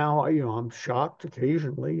 Now, I'm shocked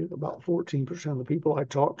occasionally. About 14% of the people I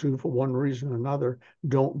talk to, for one reason or another,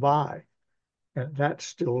 don't buy. And that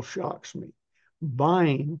still shocks me.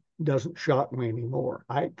 Buying doesn't shock me anymore.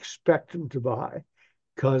 I expect them to buy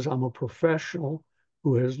because I'm a professional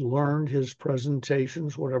who has learned his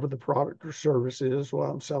presentations, whatever the product or service is, while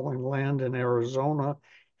I'm selling land in Arizona,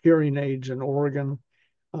 hearing aids in Oregon,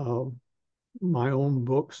 my own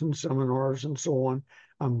books and seminars and so on.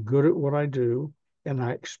 I'm good at what I do, and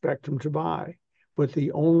I expect them to buy. But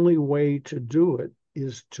the only way to do it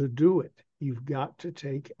is to do it. You've got to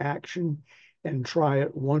take action and try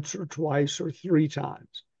it once or twice or 3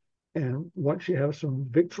 times. And once you have some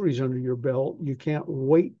victories under your belt, you can't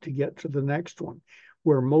wait to get to the next one.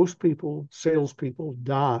 Where most people, salespeople,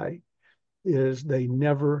 die is they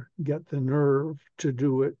never get the nerve to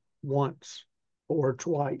do it once or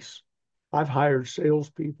twice. I've hired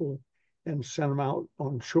salespeople and sent them out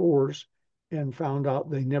on chores and found out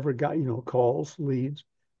they never got, calls, leads,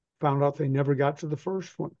 found out they never got to the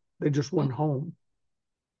first one. They just went home.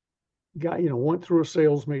 Went through a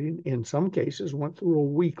sales meeting, in some cases went through a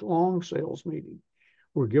week-long sales meeting,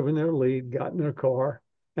 were given their lead, got in their car,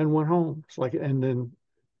 and went home. It's like, and then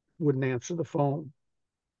wouldn't answer the phone.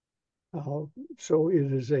 So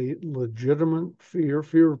it is a legitimate fear.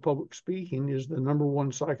 Fear of public speaking is the number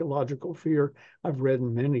one psychological fear. I've read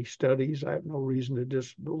in many studies. I have no reason to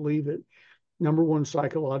disbelieve it. Number one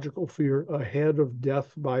psychological fear ahead of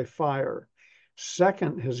death by fire.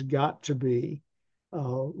 Second has got to be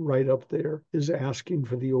right up there is asking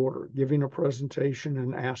for the order, giving a presentation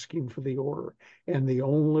and asking for the order. And the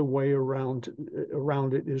only way around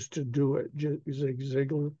it is to do it. Zig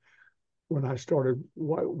Ziglar, when I started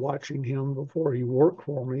watching him before he worked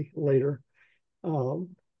for me later, I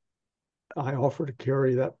offered to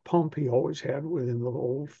carry that pump he always had with him, the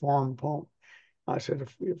old farm pump. I said,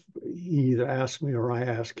 if he either asked me or I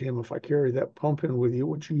asked him, if I carry that pump in with you,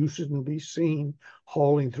 which you shouldn't be seen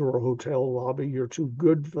hauling through a hotel lobby, you're too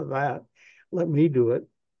good for that. Let me do it.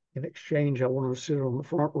 In exchange, I want to sit on the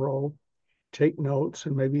front row, take notes,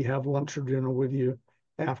 and maybe have lunch or dinner with you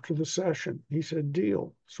after the session. He said,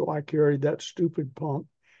 deal. So I carried that stupid pump.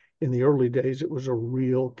 In the early days, it was a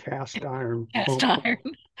real cast iron Cast pump. iron.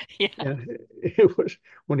 Yeah. And it was,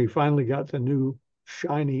 when he finally got the new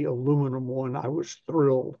shiny aluminum one, I was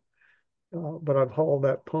thrilled. But I've hauled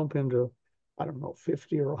that pump into, I don't know,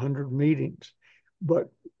 50 or 100 meetings. But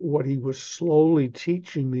what he was slowly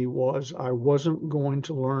teaching me was I wasn't going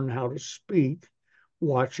to learn how to speak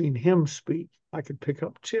watching him speak. I could pick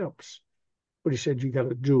up tips, but he said, you got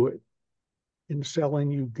to do it. In selling,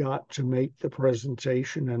 you got to make the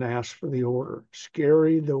presentation and ask for the order.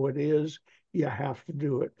 Scary though it is, you have to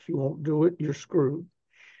do it. If you won't do it, you're screwed.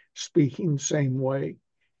 Speaking, same way.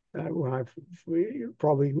 When I've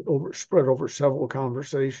probably spread over several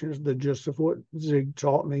conversations, the gist of what Zig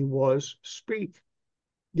taught me was speak.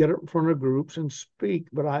 Get it in front of groups and speak.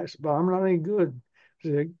 But I'm not any good,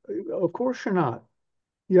 Zig. Of course you're not.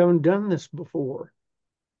 You haven't done this before.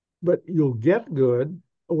 But you'll get good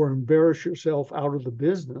or embarrass yourself out of the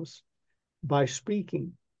business by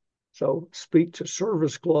speaking. So speak to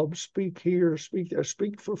service clubs, speak here, speak there,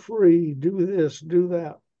 speak for free, do this, do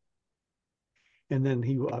that. And then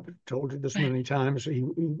I've told you this many times, he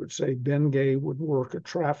would say Ben Gay would work a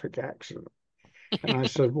traffic accident. And I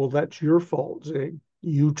said, well, that's your fault, Zig.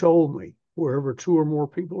 You told me wherever 2 or more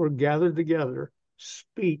people are gathered together,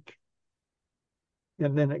 speak.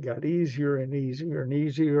 And then it got easier and easier and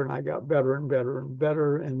easier, and I got better and better and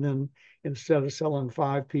better. And then instead of selling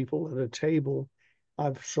 5 people at a table,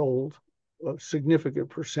 I've sold a significant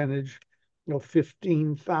percentage of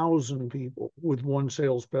 15,000 people with one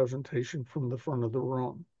sales presentation from the front of the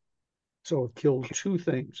room. So it killed 2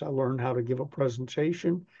 things. I learned how to give a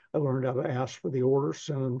presentation. I learned how to ask for the order,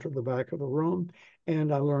 send them to the back of the room,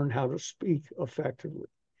 and I learned how to speak effectively.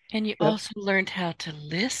 And you That, also learned how to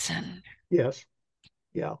listen. yes,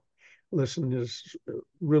 yeah. Listen is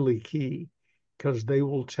really key because they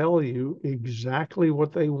will tell you exactly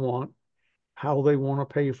what they want, how they want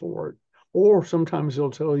to pay for it. Or sometimes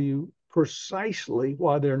they'll tell you precisely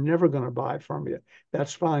why they're never going to buy from you.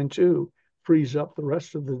 That's fine too. Frees up the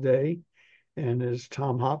rest of the day. And as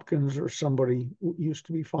Tom Hopkins or somebody used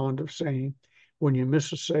to be fond of saying, when you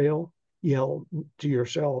miss a sale, yell to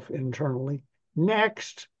yourself internally,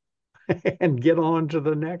 next, and get on to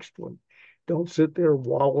the next one. Don't sit there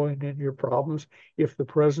wallowing in your problems. If the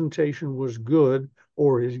presentation was good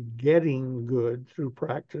or is getting good through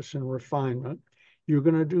practice and refinement, you're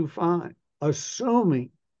going to do fine, assuming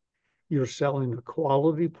you're selling a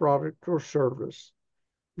quality product or service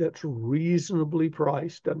that's reasonably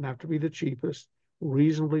priced, doesn't have to be the cheapest,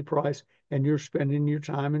 reasonably priced, and you're spending your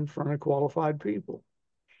time in front of qualified people.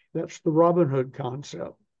 That's the Robin Hood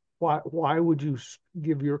concept. Why would you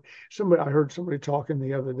give your somebody? I heard somebody talking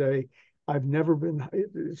the other day. I've never been.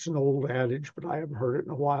 It's an old adage, but I haven't heard it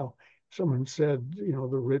in a while. Someone said, the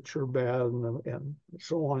rich are bad and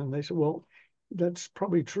so on, and they said, well, that's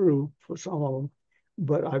probably true for some of them,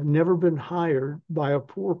 but I've never been hired by a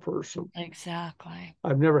poor person. Exactly.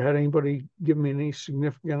 I've never had anybody give me any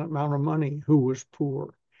significant amount of money who was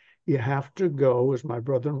poor. You have to go, as my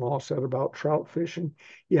brother-in-law said about trout fishing,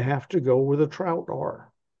 you have to go where the trout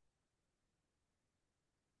are.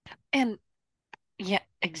 And yeah,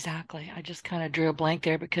 exactly. I just kind of drew a blank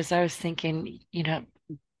there because I was thinking,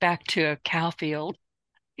 back to a cow field,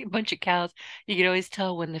 a bunch of cows. You could always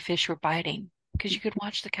tell when the fish were biting because you could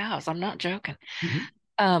watch the cows. I'm not joking. Mhm.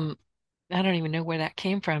 Um, I don't even know where that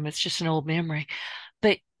came from. It's just an old memory.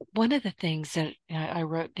 But one of the things that I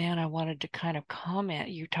wrote down, I wanted to kind of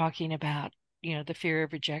comment, you're talking about, the fear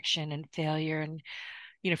of rejection and failure and,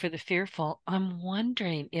 for the fearful. I'm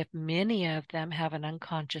wondering if many of them have an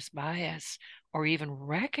unconscious bias or even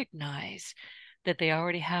recognize that they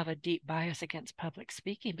already have a deep bias against public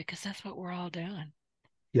speaking because that's what we're all doing.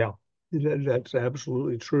 Yeah, that's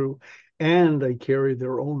absolutely true. And they carry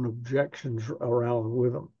their own objections around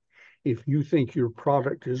with them. If you think your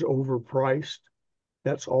product is overpriced,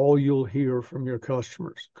 that's all you'll hear from your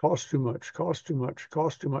customers. Cost too much, cost too much,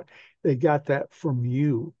 cost too much. They got that from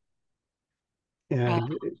you. Uh,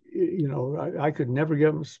 And, I could never get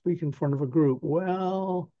them to speak in front of a group.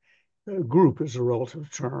 Well, a group is a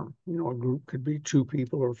relative term. A group could be 2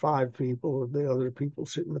 people or 5 people, or the other people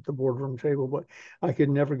sitting at the boardroom table, but I could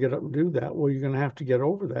never get up and do that. Well, you're going to have to get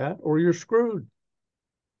over that or you're screwed.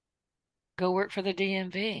 Go work for the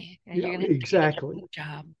DMV and Yeah, you're going to have to get exactly. a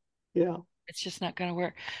job. Yeah. It's just not going to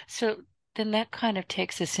work. So then that kind of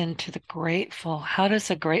takes us into the grateful. How does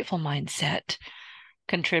a grateful mindset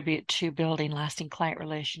contribute to building lasting client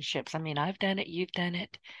relationships? I mean, I've done it, you've done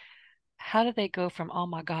it. How do they go from, oh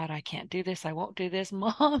my God, I can't do this, I won't do this,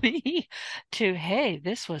 mommy, to, hey,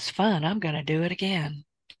 this was fun, I'm going to do it again?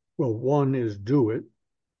 Well, one is do it,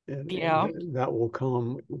 and, Yeah. and that will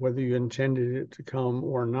come whether you intended it to come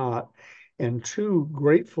or not. And two,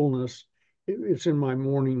 gratefulness. It's in my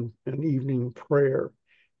morning and evening prayer,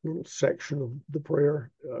 little section of the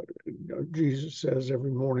prayer. Jesus says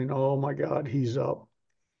every morning, "Oh my God, he's up.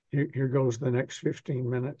 Here goes the next 15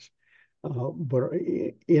 minutes." But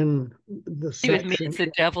in the With me, section, it's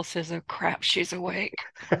the devil says, oh crap, she's awake.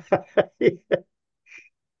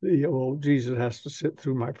 well, Jesus has to sit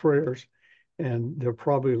through my prayers, and they're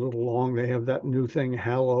probably a little long. They have that new thing,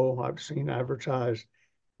 Hallow, I've seen advertised,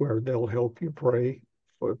 where they'll help you pray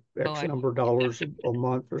for Oh, X I number of dollars a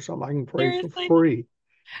month or something. I can pray for seriously. free.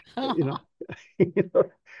 You know, you know,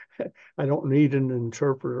 I don't need an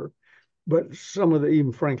interpreter. But some of the,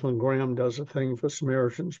 even Franklin Graham does a thing for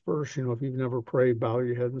Samaritan's Purse. If you've never prayed, bow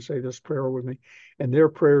your head and say this prayer with me. And their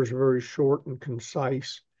prayers are very short and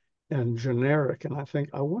concise and generic. And I think,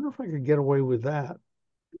 I wonder if I could get away with that,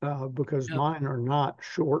 because No. mine are not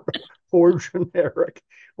short or generic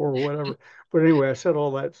or whatever. But anyway, I said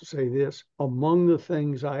all that to say this. Among the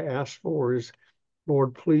things I ask for is,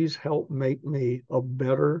 Lord, please help make me a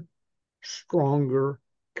better, stronger,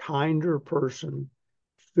 kinder person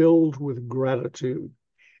filled with gratitude.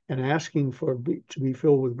 And asking to be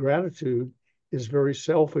filled with gratitude is very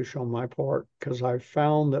selfish on my part, because I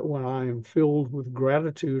found that when I am filled with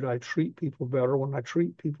gratitude, I treat people better. When I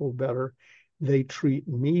treat people better, they treat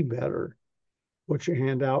me better. What you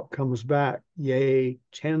hand out comes back, yea,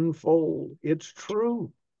 tenfold. It's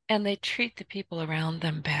true. And they treat the people around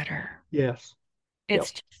them better. Yes.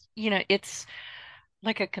 It's Yep. just, it's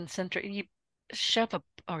like a concentric, you shove a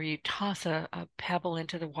or you toss a pebble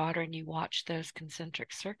into the water and you watch those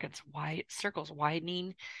concentric circles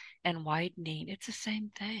widening and widening. It's the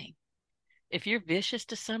same thing. If you're vicious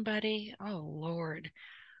to somebody, oh Lord,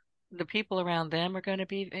 the people around them are going to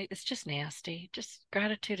be, it's just nasty. Just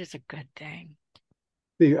gratitude is a good thing.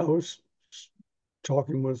 I was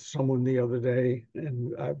talking with someone the other day,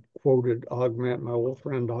 and I quoted my old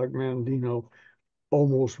friend Dino,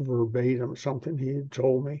 almost verbatim, something he had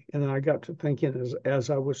told me. And I got to thinking as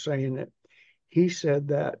I was saying it, he said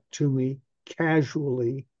that to me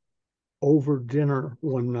casually over dinner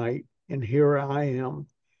one night. And here I am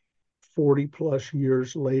 40 plus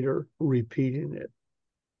years later repeating it.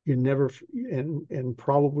 You never, and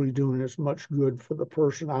probably doing as much good for the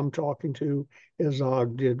person I'm talking to as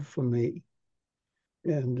Og did for me.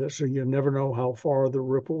 And so you never know how far the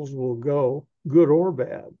ripples will go, good or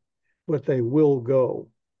bad, but they will go.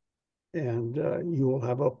 And you will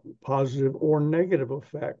have a positive or negative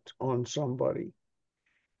effect on somebody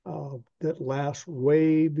that lasts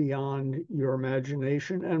way beyond your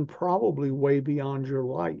imagination and probably way beyond your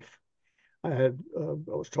life. I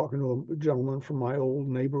was talking to a gentleman from my old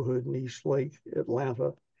neighborhood in East Lake,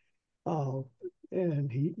 Atlanta, uh,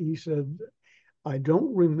 and he said, I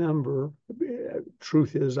don't remember.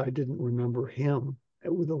 Truth is, I didn't remember him.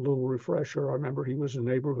 With a little refresher, I remember he was a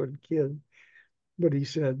neighborhood kid, but he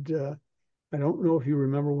said, I don't know if you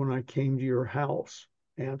remember when I came to your house.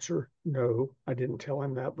 Answer, no. I didn't tell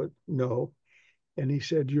him that, but no. And he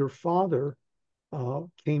said, your father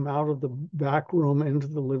came out of the back room into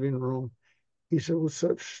the living room. He said, with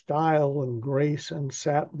such style and grace, and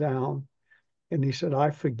sat down. And he said,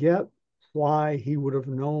 I forget why he would have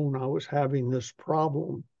known I was having this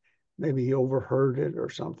problem. Maybe he overheard it or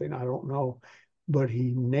something. I don't know. But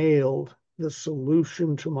he nailed the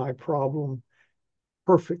solution to my problem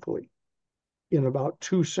perfectly in about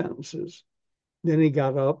 2 sentences. Then he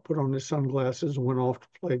got up, put on his sunglasses, and went off to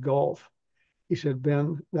play golf. He said,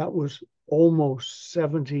 Ben, that was almost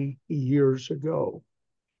 70 years ago.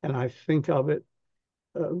 And I think of it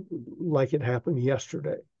like it happened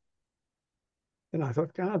yesterday. And I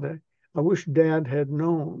thought, God, I wish Dad had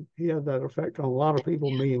known. He had that effect on a lot of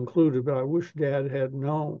people, me included, but I wish Dad had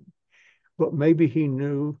known. But maybe he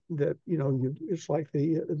knew that, it's like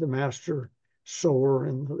the master sower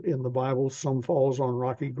in the Bible. Some falls on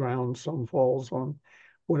rocky ground, some falls on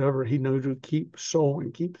whatever. He knew to keep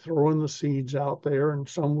sowing, keep throwing the seeds out there, and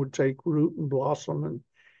some would take root and blossom, and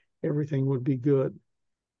everything would be good.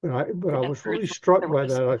 But I And was really fruitful struck the by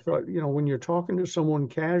rest. that. I thought, when you're talking to someone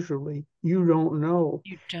casually, you don't know.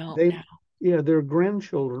 You don't They, know. yeah, their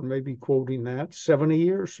grandchildren may be quoting that 70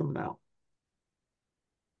 years from now.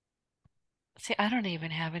 See, I don't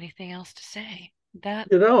even have anything else to say. That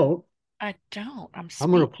You know, I don't. I'm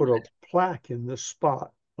I'm going to put a speechless. plaque in this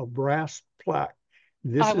spot, a brass plaque.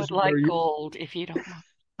 I This is would where like you, gold if you don't mind.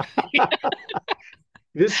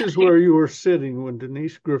 this is where you were sitting when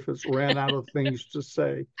Denise Griffitts ran out of things to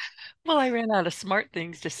say. Well, I ran out of smart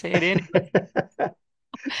things to say it anyway.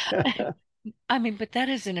 I mean, but that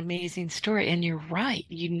is an amazing story. And you're right.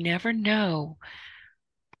 You never know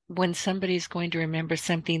when somebody's going to remember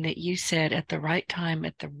something that you said at the right time,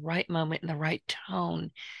 at the right moment, in the right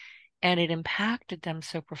tone. And it impacted them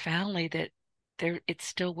so profoundly that it's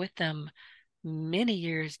still with them many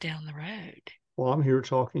years down the road. Well, I'm here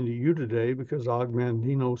talking to you today because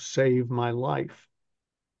Ogmandino saved my life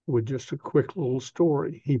with just a quick little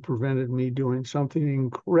story. He prevented me doing something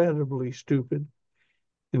incredibly stupid,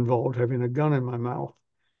 involved having a gun in my mouth.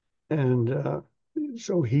 And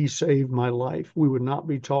so he saved my life. We would not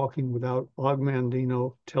be talking without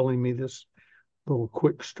Ogmandino telling me this little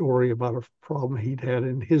quick story about a problem he'd had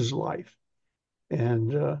in his life.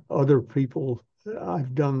 And other people,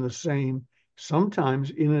 I've done the same, sometimes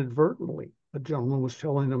inadvertently. A gentleman was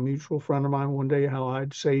telling a mutual friend of mine one day how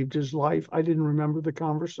I'd saved his life. I didn't remember the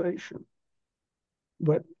conversation,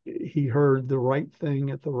 but he heard the right thing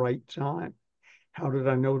at the right time. How did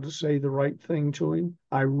I know to say the right thing to him?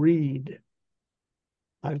 I read.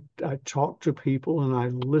 I talk to people and I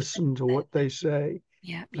listen to what they say.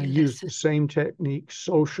 Yeah, I you use listen. the same technique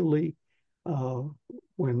socially uh,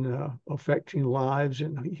 when affecting lives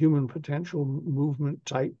in human potential movement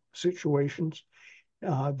type situations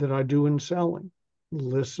that I do in selling.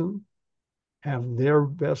 Listen, have their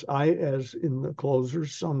best. As in the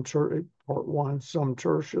closers, some part Part 1, Sum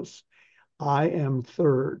Tertius. I am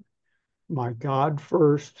third. My God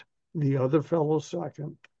first, the other fellow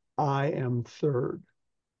second. I am third.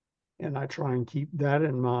 And I try and keep that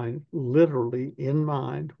in mind, literally in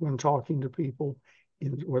mind, when talking to people,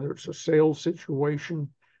 whether it's a sales situation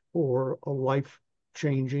or a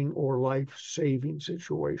life-changing or life-saving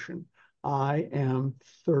situation. I am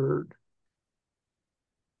third.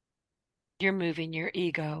 You're moving your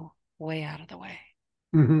ego way out of the way.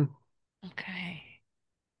 Mm-hmm. Okay.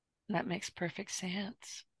 That makes perfect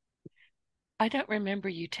sense. I don't remember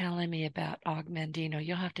you telling me about Augmendino.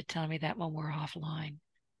 You'll have to tell me that when we're offline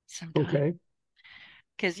sometime. Okay.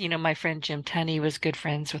 Because, my friend Jim Tunney was good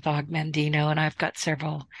friends with Augmendino, and I've got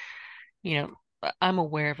several, you know, I'm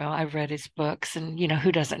aware of him. I've read his books, and,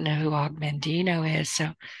 who doesn't know who Augmendino is?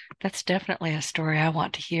 So that's definitely a story I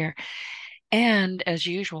want to hear. And as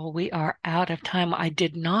usual, we are out of time. I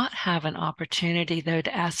did not have an opportunity, though,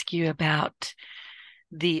 to ask you about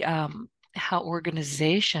the how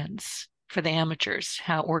organizations for the amateurs,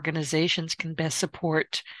 how organizations can best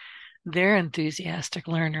support their enthusiastic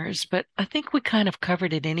learners. But I think we kind of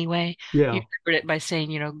covered it anyway. You Yeah. covered it by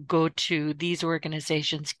saying, go to these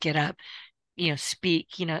organizations, get up, speak,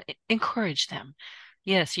 encourage them.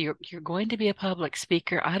 Yes, you're going to be a public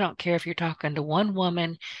speaker. I don't care if you're talking to one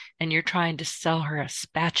woman and you're trying to sell her a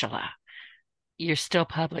spatula. You're still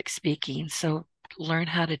public speaking. So learn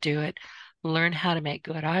how to do it. Learn how to make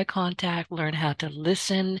good eye contact. Learn how to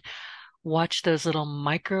listen. Watch those little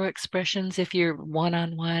micro expressions if you're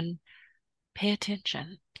one-on-one. Pay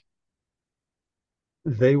attention.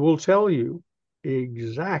 They will tell you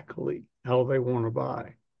exactly how they want to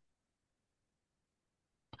buy.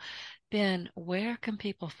 Ben, where can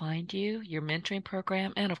people find you, your mentoring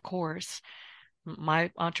program, and of course,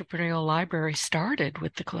 my entrepreneurial library started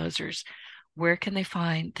with the closers. Where can they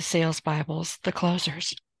find the sales Bibles, the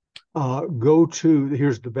closers?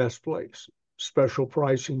 Here's the best place. Special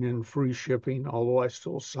pricing and free shipping, although I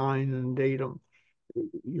still sign and date them.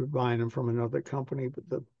 You're buying them from another company, but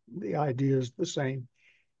the idea is the same.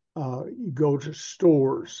 You go to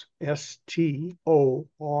stores, STORES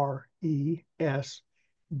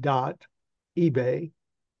dot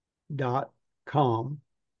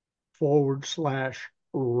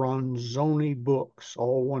ebay.com/Ronzoni Books,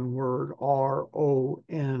 all one word,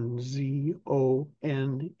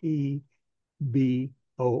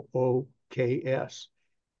 RONZONEBOOKS.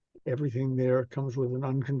 Everything there comes with an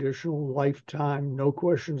unconditional lifetime, no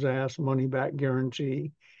questions asked, money back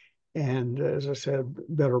guarantee. And as I said,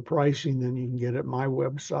 better pricing than you can get at my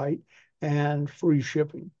website and free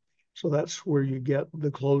shipping. So that's where you get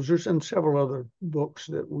the closers and several other books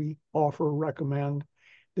that we offer, recommend.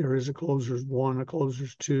 There is a closers 1, a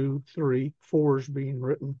closers 2, 3, 4 is being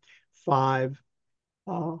written, 5,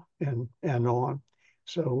 and on. I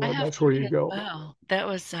So have that's where 3 you as go. well. That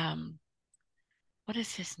was what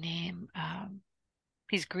is his name?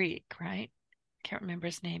 He's Greek, right? Can't remember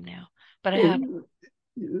his name now. But I have Well,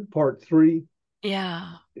 part 3,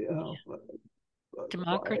 yeah. uh, I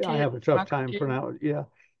Democritus, have a tough time pronouncing. Yeah,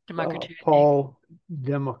 Democritus, I think. Paul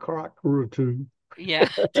Democrac. Yeah,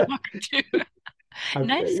 Democritus. I've,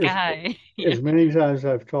 Nice guy. Yeah. as many times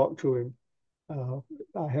I've talked to him, uh,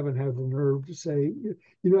 I haven't had the nerve to say, have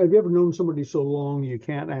you ever known somebody so long you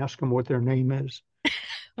can't ask them what their name is?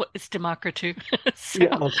 Well, it's Democritus. So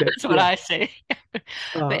Yeah, okay, that's what yeah, I say. But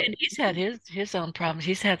uh, and he's had his own problems.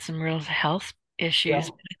 He's had some real health yeah, issues,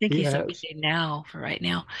 but I think he he's has. okay now for right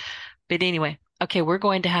now. But anyway, okay, we're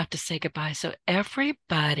going to have to say goodbye. So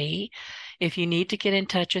everybody, if you need to get in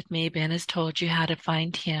touch with me, Ben has told you how to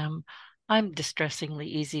find him. I'm distressingly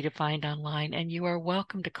easy to find online, and you are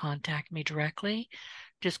welcome to contact me directly.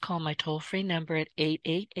 Just call my toll-free number at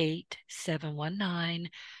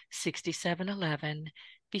 888-719-6711.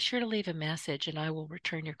 Be sure to leave a message, and I will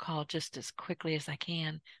return your call just as quickly as I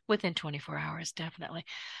can, within 24 hours, definitely.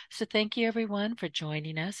 So thank you, everyone, for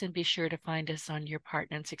joining us, and be sure to find us on your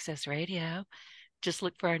Partner in Success Radio. Just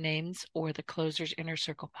look for our names or the Closers Inner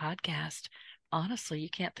Circle podcast. Honestly, you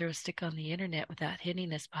can't throw a stick on the internet without hitting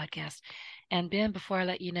this podcast. And Ben, before I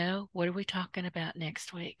let you know, what are we talking about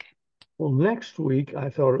next week? Well, next week, I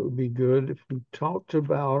thought it would be good if we talked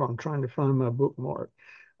about, I'm trying to find my bookmark,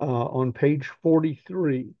 on page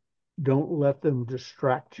 43, don't let them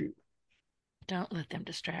distract you. Don't let them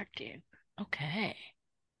distract you. Okay.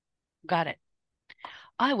 Got it.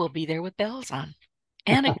 I will be there with bells on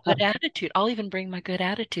and a good attitude. I'll even bring my good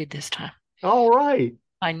attitude this time. All right.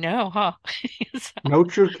 I know, huh? So,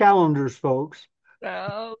 Note your calendars, folks.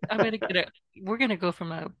 I'm gonna we're gonna go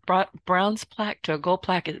from a bronze plaque to a gold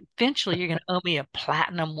plaque. Eventually, you're gonna owe me a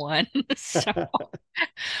platinum one. So,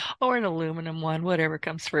 or an aluminum one, whatever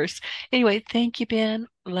comes first. Anyway, thank you, Ben.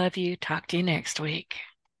 Love you. Talk to you next week.